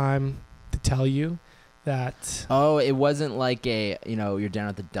appropriate time to tell you that. Oh, it wasn't like you're down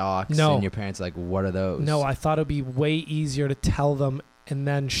at the docks and your parents are like, what are those? No, I thought it would be way easier to tell them and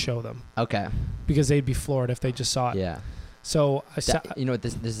then show them. Okay. Because they'd be floored if they just saw it. Yeah. So I said, you know what?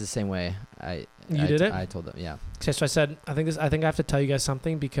 This is the same way. You did it? I told them. Yeah. Okay, so I said, I think I have to tell you guys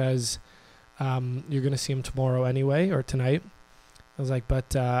something because you're gonna see him tomorrow anyway or tonight. I was like,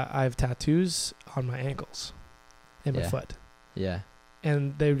 but I have tattoos on my ankles and my foot. Yeah.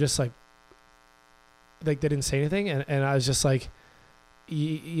 And they were just like they didn't say anything, and I was just like,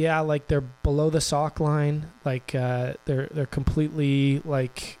 yeah, like they're below the sock line, like they're completely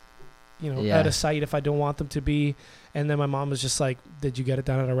like, out of sight if I don't want them to be. And then my mom was just like, did you get it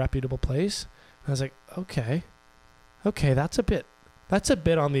done at a reputable place? And I was like, okay, that's a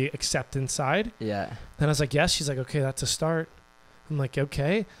bit on the acceptance side. Yeah. Then I was like, yes. She's like, okay, that's a start. I'm like,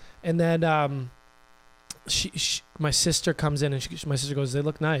 okay. And then my sister comes in, and my sister goes, they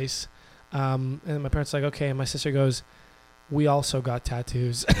look nice. And my parents are like, okay. And my sister goes, we also got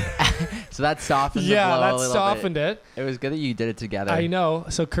tattoos. So that softened the blow that a little softened bit. it. It was good that you did it together. I know.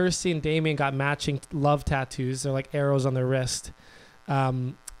 So Kirsty and Damien got matching love tattoos. They're like arrows on their wrist.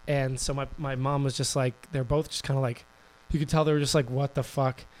 And so my mom was just like, they're both just kind of like, you could tell they were just like, what the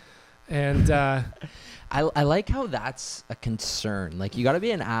fuck? And I like how that's a concern. Like, you got to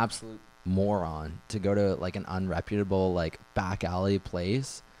be an absolute moron to go to like an unreputable like back alley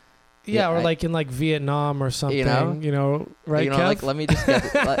place. Yeah, or like in like Vietnam or something, right? Kev? Like, let me just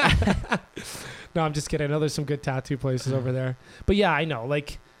get No, I'm just kidding. I know there's some good tattoo places over there. But yeah, I know.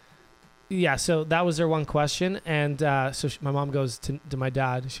 Like, yeah, so that was their one question. And so my mom goes to my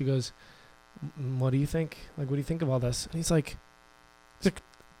dad. She goes, what do you think? Like, what do you think of all this? And he's like,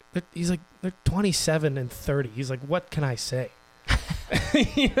 they're 27 and 30. He's like, what can I say?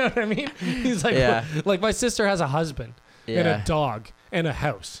 You know what I mean? He's like, like my sister has a husband and a dog and a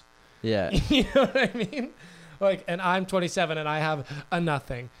house. Yeah. You know what I mean? Like, and I'm 27 and I have a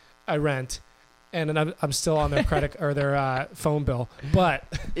nothing. I rent, and I'm still on their credit or their phone bill. But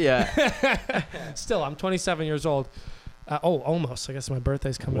still, I'm 27 years old. Almost. I guess my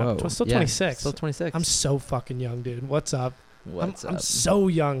birthday's coming up. Still 26. Still 26. I'm so fucking young, dude. What's up? What's up? I'm so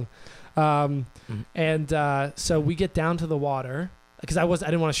young. And so we get down to the water. Because I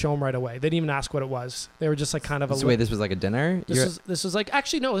didn't want to show them right away. They didn't even ask what it was. They were just like kind of a. So wait, this was like a dinner? This was like,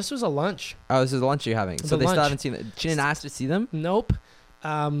 actually no, this was a lunch. Oh, this is a lunch you're having. So they lunch. still haven't seen it. She didn't ask to see them? Nope.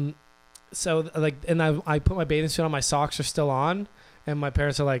 So like, and I put my bathing suit on. My socks are still on, and my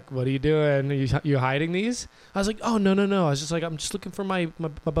parents are like, "What are you doing? Are you hiding these?" I was like, "Oh no." I was just like, I'm just looking for my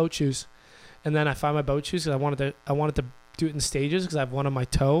boat shoes, and then I find my boat shoes because I wanted to do it in stages because I have one on my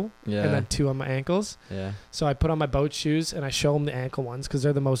toe and then two on my ankles. Yeah. So I put on my boat shoes and I show them the ankle ones because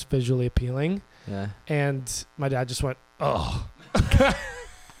they're the most visually appealing. Yeah. And my dad just went, oh.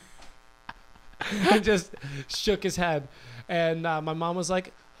 And just shook his head. And my mom was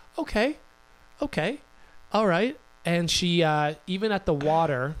like, okay, all right. And she, even at the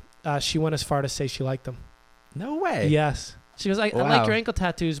water, she went as far to say she liked them. No way. Yes. She goes, I like your ankle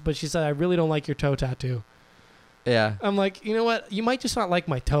tattoos, but she said, I really don't like your toe tattoo. Yeah. I'm like, you know what? You might just not like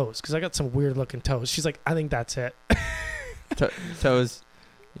my toes because I got some weird looking toes. She's like, I think that's it. Toes,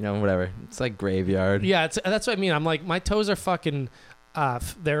 whatever. It's like graveyard. Yeah, that's what I mean. I'm like, my toes are fucking,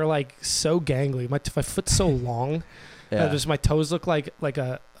 they're like so gangly. My foot's so long. Yeah. Just my toes look like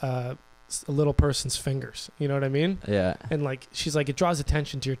a little person's fingers. You know what I mean? Yeah. And like, she's like, it draws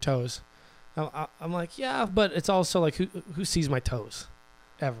attention to your toes. I'm like, yeah, but it's also like, who sees my toes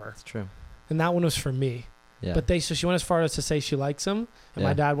ever? That's true. And that one was for me. Yeah. But so she went as far as to say she likes them, and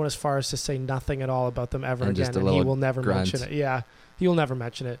my dad went as far as to say nothing at all about them ever again, and he will never mention it. Yeah, he will never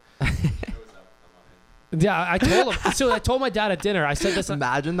mention it. Yeah, I told him. So I told my dad at dinner. I said this.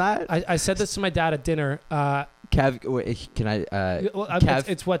 Imagine that. I said this to my dad at dinner. Kev, wait, can I?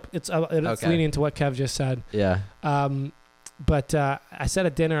 Kev, it's leaning into what Kev just said. Yeah. But I said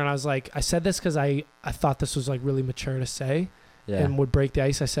at dinner, and I was like, I said this because I thought this was like really mature to say, and would break the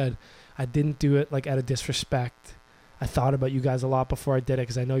ice. I said, I didn't do it like out of disrespect. I thought about you guys a lot before I did it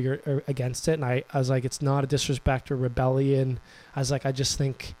because I know you're against it. And I was like, it's not a disrespect or rebellion. I was like, I just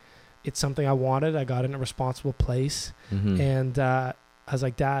think it's something I wanted. I got in a responsible place. Mm-hmm. And I was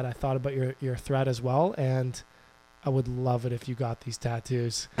like, Dad, I thought about your threat as well. And I would love it if you got these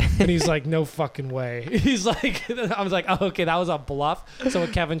tattoos. And he's like, no fucking way. He's like, I was like, oh, okay, that was a bluff. So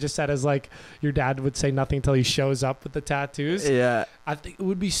what Kevin just said is like, your dad would say nothing until he shows up with the tattoos. Yeah. I think it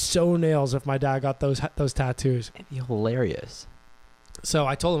would be so nails if my dad got those tattoos. It'd be hilarious. So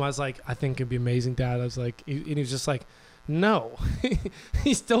I told him, I was like, I think it'd be amazing, Dad. I was like, and he was just like, no.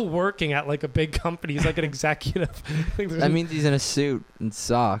 He's still working at like a big company. He's like an executive. That means he's in a suit and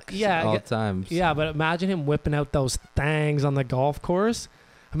socks all the time. Yeah, but imagine him whipping out those things on the golf course.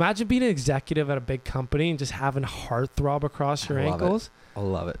 Imagine being an executive at a big company and just having heartthrob across your ankles. I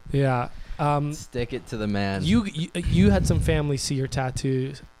love it. Yeah. Stick it to the man. You had some family see your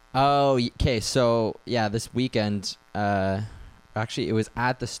tattoos. Oh, okay. So yeah, this weekend, actually, it was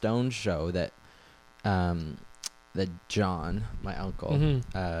at the Stone show that John, my uncle,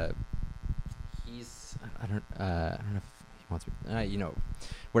 he's I don't know if he wants me,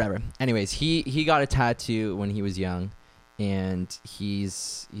 whatever. Anyways, he got a tattoo when he was young, and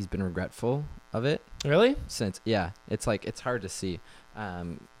he's been regretful of it. Really? Since it's like it's hard to see,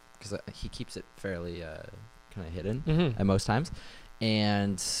 because he keeps it fairly kind of hidden at most times,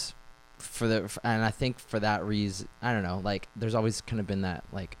 and I think for that reason, I don't know, like there's always kind of been that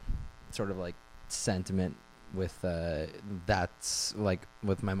like sort of like sentiment with that's like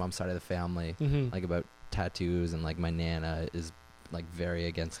with my mom's side of the family, like about tattoos, and like my nana is like very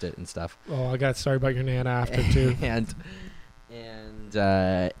against it and stuff. Oh, I got sorry about your nana after too. and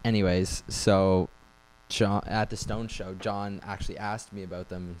anyways, so John at the Stone show, John actually asked me about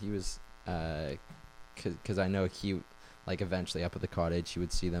them. He was because I know he like eventually up at the cottage he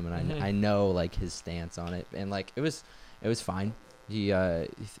would see them, and I know like his stance on it, and like it was fine. He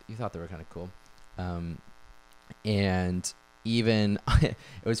thought they were kind of cool. And even it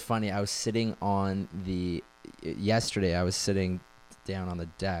was funny, I was sitting yesterday I was sitting down on the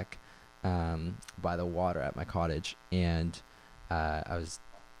deck by the water at my cottage, and I was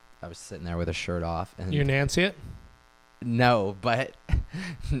sitting there with a shirt off. And you Nancy it? No, but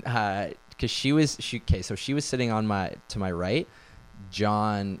because she was sitting to my right,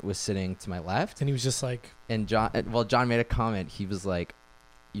 John was sitting to my left, and he was just like, and John made a comment. He was like,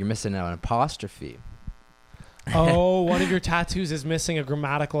 "You're missing out on an apostrophe." Oh, one of your tattoos is missing a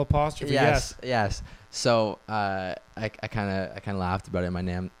grammatical apostrophe. Yes. So I kind of laughed about it. My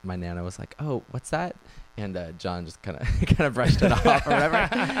nana was like, "Oh, what's that?" And John just kind of brushed it off or whatever.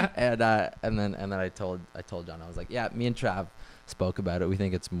 And then I told John, I was like, "Yeah, me and Trav spoke about it. We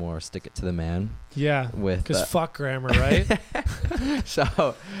think it's more stick it to the man." Yeah, because fuck grammar, right?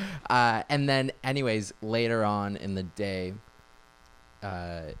 So, and then anyways, later on in the day,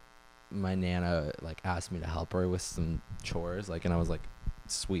 my nana like asked me to help her with some chores, like, and I was like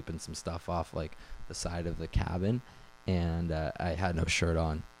sweeping some stuff off like the side of the cabin, and I had no shirt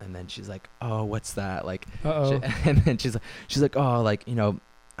on, and then she's like, "Oh, what's that?" Like, and then she's like, "Oh, like,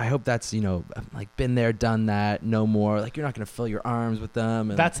 I hope that's, like been there, done that, no more. Like, you're not gonna fill your arms with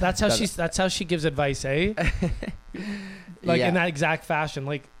them." And that's how she gives advice, eh? Like in that exact fashion,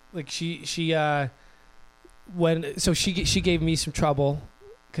 like she gave me some trouble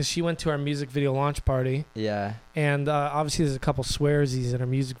because she went to our music video launch party. Yeah. And obviously there's a couple swearsies in our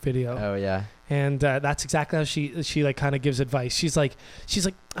music video. Oh yeah. And that's exactly how she like kind of gives advice. She's like,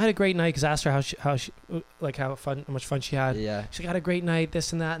 I had a great night, because I asked her how much fun she had. Yeah. She got a great night,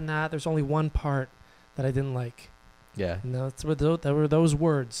 this and that and that. There's only one part that I didn't like. Yeah. No, there were those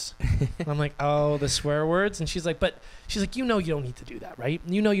words. And I'm like, oh, the swear words. And she's like, you don't need to do that, right?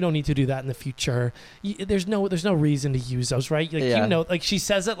 You don't need to do that in the future. There's no reason to use those, right? Like, like she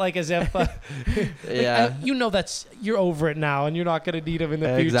says it like as if, yeah. That's you're over it now, and you're not gonna need them in the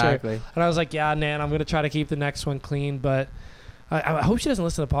future. Exactly. And I was like, yeah, Nan, I'm gonna try to keep the next one clean, but I hope she doesn't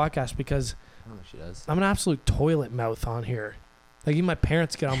listen to the podcast, because I don't know if she does. I'm an absolute toilet mouth on here. Like, even my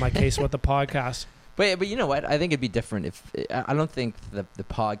parents get on my case about the podcast. But you know what? I think it'd be different if I don't think the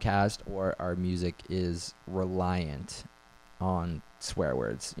podcast or our music is reliant on swear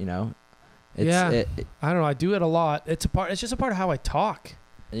words. I don't know. I do it a lot. It's just a part of how I talk.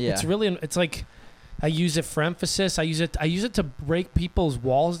 Yeah. It's like I use it for emphasis. I use it to break people's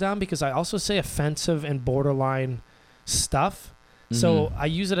walls down, because I also say offensive and borderline stuff. Mm-hmm. So I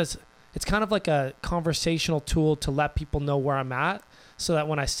use it as, it's kind of like a conversational tool to let people know where I'm at. So that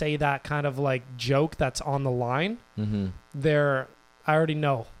when I say that kind of like joke that's on the line, I already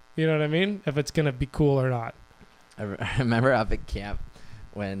know. You know what I mean? If it's gonna be cool or not. I remember up at camp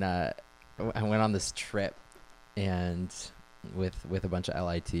when I went on this trip, and with a bunch of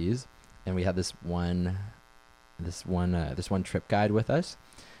LITs, and we had this one trip guide with us,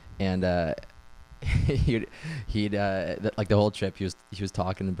 and he'd like the whole trip he was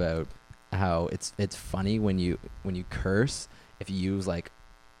talking about how it's funny when you curse if you use like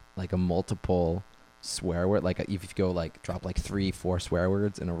a multiple swear word, like if you go like drop like 3-4 swear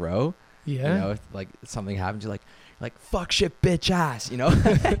words in a row. Yeah. You know, if like something happens, you're like fuck, shit, bitch, ass. You know.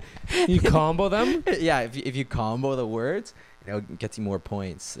 You combo them. Yeah. If you combo the words, you know, it gets you more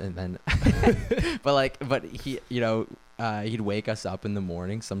points. And then, but he, you know, he'd wake us up in the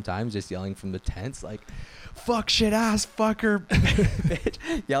morning sometimes just yelling from the tents like, fuck, shit, ass, fucker, bitch,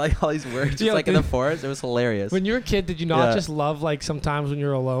 yelling all these words just like in the forest. It was hilarious. When you were a kid, did you not just love like sometimes when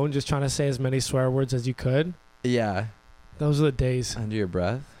you're alone, just trying to say as many swear words as you could? Yeah. Those are the days. Under your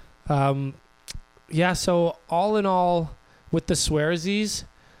breath. Yeah. So all in all, with the swearsies,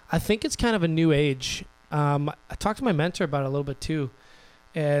 I think it's kind of a new age. I talked to my mentor about it a little bit too.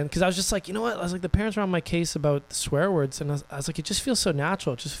 And because I was just like, you know what? I was like, the parents were on my case about the swear words. And I was like, it just feels so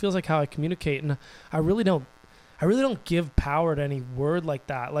natural. It just feels like how I communicate. And I really don't give power to any word like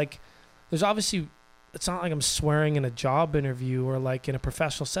that. Like there's obviously, it's not like I'm swearing in a job interview or like in a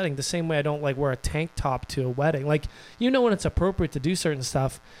professional setting. The same way I don't like wear a tank top to a wedding. Like, you know, when it's appropriate to do certain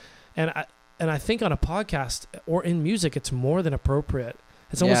stuff. And I think on a podcast or in music, it's more than appropriate.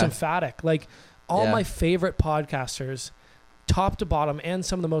 It's almost emphatic. Like all my favorite podcasters, top to bottom, and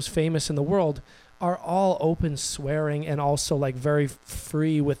some of the most famous in the world, are all open swearing and also like very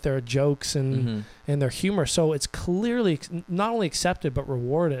free with their jokes and their humor. So it's clearly not only accepted but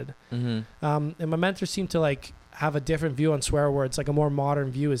rewarded. And my mentor seemed to like have a different view on swear words. Like a more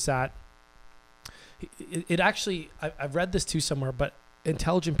modern view is that it actually, I've read this too somewhere, but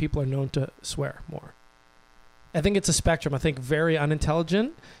intelligent people are known to swear more. I think it's a spectrum. I think very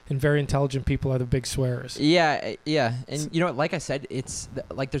unintelligent and very intelligent people are the big swearers. Yeah. And you know what, like I said, it's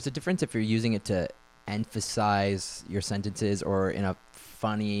like there's a difference if you're using it to emphasize your sentences or in a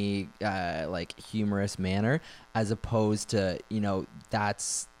funny, like humorous manner, as opposed to, you know,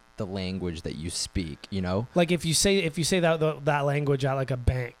 that's the language that you speak, you know? Like if you say that language at like a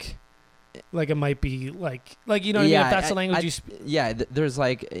bank, like it might be like you know what I mean? If that's the language you speak. Yeah, there's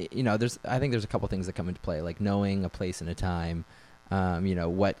like, you know, I think there's a couple things that come into play, like knowing a place and a time, you know,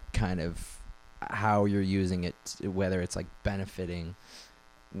 what kind of, how you're using it, whether it's like benefiting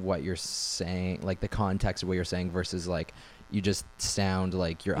what you're saying, like the context of what you're saying versus like you just sound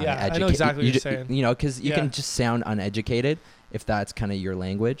like you're uneducated. I know exactly what you're saying. You know, because you can just sound uneducated if that's kind of your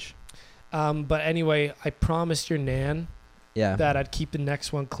language. But anyway, I promised your nan that I'd keep the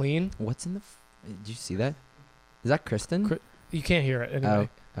next one clean. What's in the... Did you see that? Is that Kristen? You can't hear it anyway.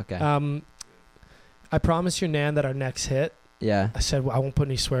 Oh, okay. I promised your nan that our next hit... Yeah. I said, well, I won't put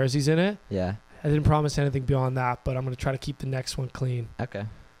any swearsies in it. Yeah. I didn't promise anything beyond that, but I'm going to try to keep the next one clean. Okay.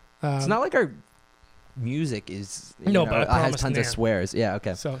 It's not like our music is... No, but I has tons of swears. Yeah,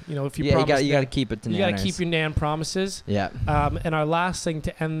 okay. So, you know, if you promise... you got to keep it to You got to keep your nan promises. Yeah. And our last thing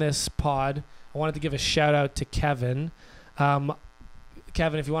to end this pod, I wanted to give a shout out to Kevin.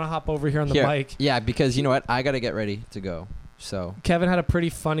 Kevin, if you want to hop over here on the mic. Yeah, because you know what? I got to get ready to go. So Kevin had a pretty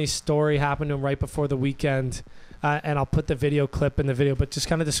funny story happen to him right before the weekend. And I'll put the video clip in the video, but just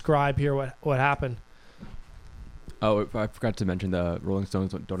kind of describe here what happened. Oh, I forgot to mention the Rolling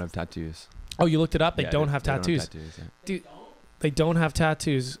Stones don't have tattoos. Oh, you looked it up? They don't have tattoos. Dude, they don't have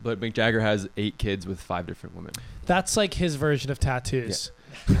tattoos. But Mick Jagger has 8 kids with 5 different women. That's like his version of tattoos.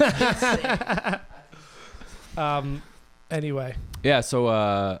 Yeah. Anyway. Yeah,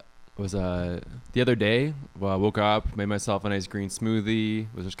 so was the other day, I woke up, made myself a nice green smoothie,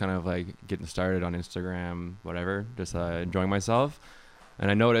 was just kind of like getting started on Instagram, whatever, just enjoying myself. And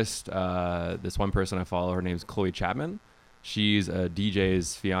I noticed this one person I follow, her name's Chloe Chapman. She's a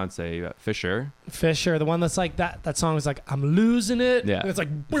DJ's fiance, Fisher. Fisher, the one that's like that song is like, I'm losing it. Yeah. And it's like,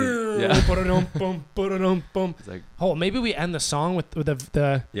 It's like, oh, maybe we end the song with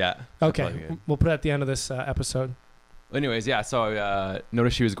the yeah. Okay, we'll put it at the end of this episode. Anyways, yeah, so I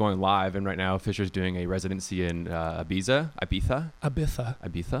noticed she was going live, and right now Fisher's doing a residency in Ibiza.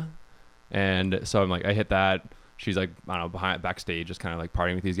 And so I'm like, I hit that. She's like, I don't know, backstage, just kind of like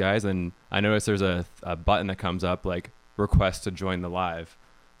partying with these guys. And I noticed there's a button that comes up, like, request to join the live.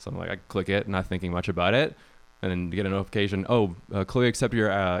 So I'm like, I click it, not thinking much about it. And then get a notification, Chloe, accept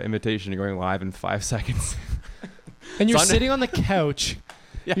your invitation. You're going live in 5 seconds. And you're sitting on the couch.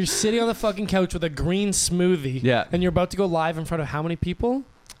 Yeah. You're sitting on the fucking couch with a green smoothie. Yeah. And you're about to go live in front of how many people?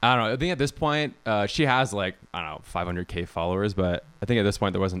 I don't know. I think at this point, she has like, I don't know, 500K followers. But I think at this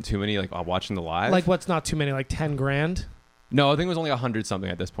point, there wasn't too many like watching the live. Like what's not too many? Like 10 grand? No, I think it was only 100 something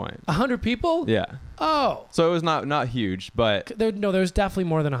at this point. 100 people? Yeah. Oh. So it was not huge, but... There's definitely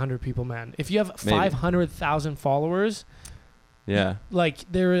more than 100 people, man. If you have 500,000 followers... Yeah. Like,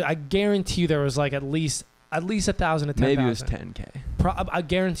 I guarantee you there was like at least At least 1,000 to 10,000. Maybe it was 10K. I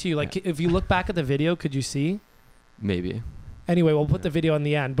guarantee you. Like, if you look back at the video, could you see? Maybe. Anyway, we'll put the video in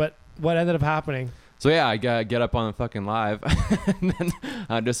the end. But what ended up happening? So yeah, I get up on the fucking live, and then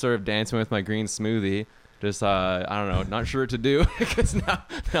I'm just sort of dancing with my green smoothie. Just I don't know, not sure what to do because now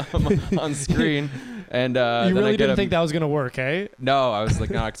I'm on screen. And you then really I get didn't a, think that was gonna work, eh? No, I was like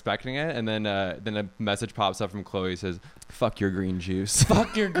not expecting it. And then a message pops up from Chloe, says, "Fuck your green juice."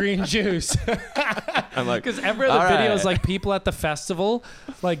 Fuck your green juice. I'm like, because every other video is like people at the festival,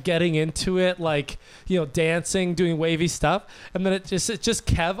 like getting into it, like, you know, dancing, doing wavy stuff, and then it's just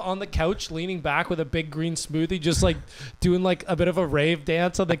Kev on the couch leaning back with a big green smoothie, just like doing like a bit of a rave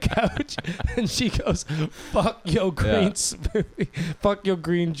dance on the couch, and she goes, "Fuck your green smoothie, fuck your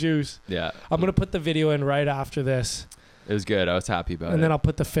green juice." Yeah, I'm gonna put the video in right after this. It was good. I was happy about it. And then I'll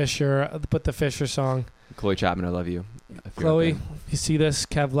put the Fisher song. Chloe Chapman, I love you. Chloe, you see this?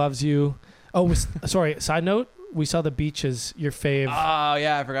 Kev loves you. Oh, sorry. Side note: we saw the Beaches, your fave. Oh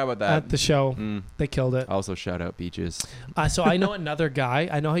yeah, I forgot about that. At the show, they killed it. Also, shout out Beaches. So I know another guy.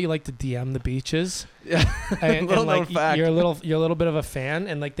 I know how you like to DM the Beaches. Yeah, and like fact. you're a little bit of a fan,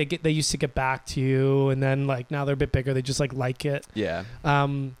 and like they used to get back to you, and then like now they're a bit bigger. They just like it. Yeah.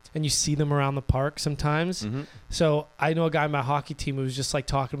 And you see them around the park sometimes. Mm-hmm. So I know a guy on my hockey team who was just like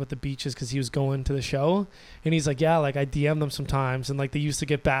talking about the Beaches because he was going to the show, and he's like, yeah, like I DM them sometimes, and like they used to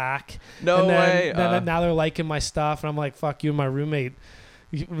get back. No way. Then now they're liking my stuff, and I'm like, fuck you and my roommate.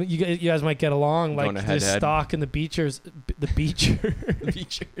 You guys might get along, like there's stock in the Beachers,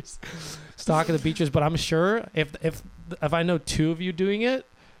 stock in the Beachers. But I'm sure if I know 2 of you doing it,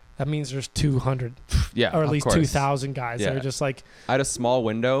 that means there's 200, yeah, or at least 2,000 guys that are just like. I had a small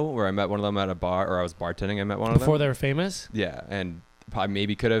window where I met one of them at a bar, or I was bartending. I met one of them before they were famous. Yeah, and I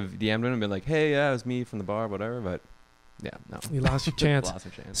maybe could have DM'd him and been like, "Hey, yeah, it was me from the bar, whatever." But yeah, no, you lost your chance.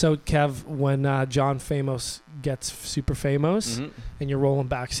 So Kev, when John Famos gets super famous, and you're rolling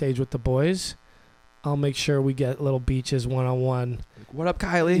backstage with the boys, I'll make sure we get little Beaches one-on-one. What up,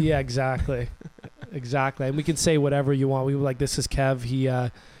 Kylie? Yeah, exactly. Exactly. And we can say whatever you want. We were like, this is Kev.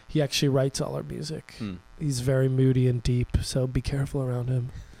 He actually writes all our music. He's very moody and deep, so be careful around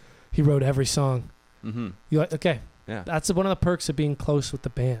him. He wrote every song. You like, okay. Yeah. That's one of the perks of being close with the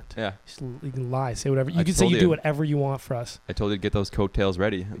band. Yeah. You can lie, say whatever. You can say you do whatever you want for us. I told you to get those coattails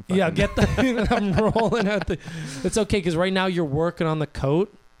ready. Yeah, get the. I'm rolling out the. It's okay because right now you're working on the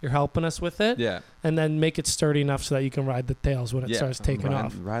coat. You're helping us with it. Yeah. And then make it sturdy enough so that you can ride the tails when it starts taking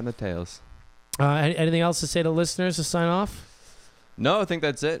off. Riding the tails. Anything else to say to listeners to sign off? No, I think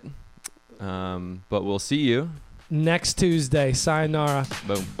that's it. But we'll see you next Tuesday. Sayonara.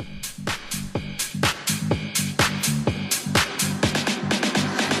 Boom.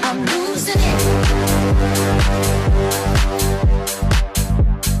 I'm losing it.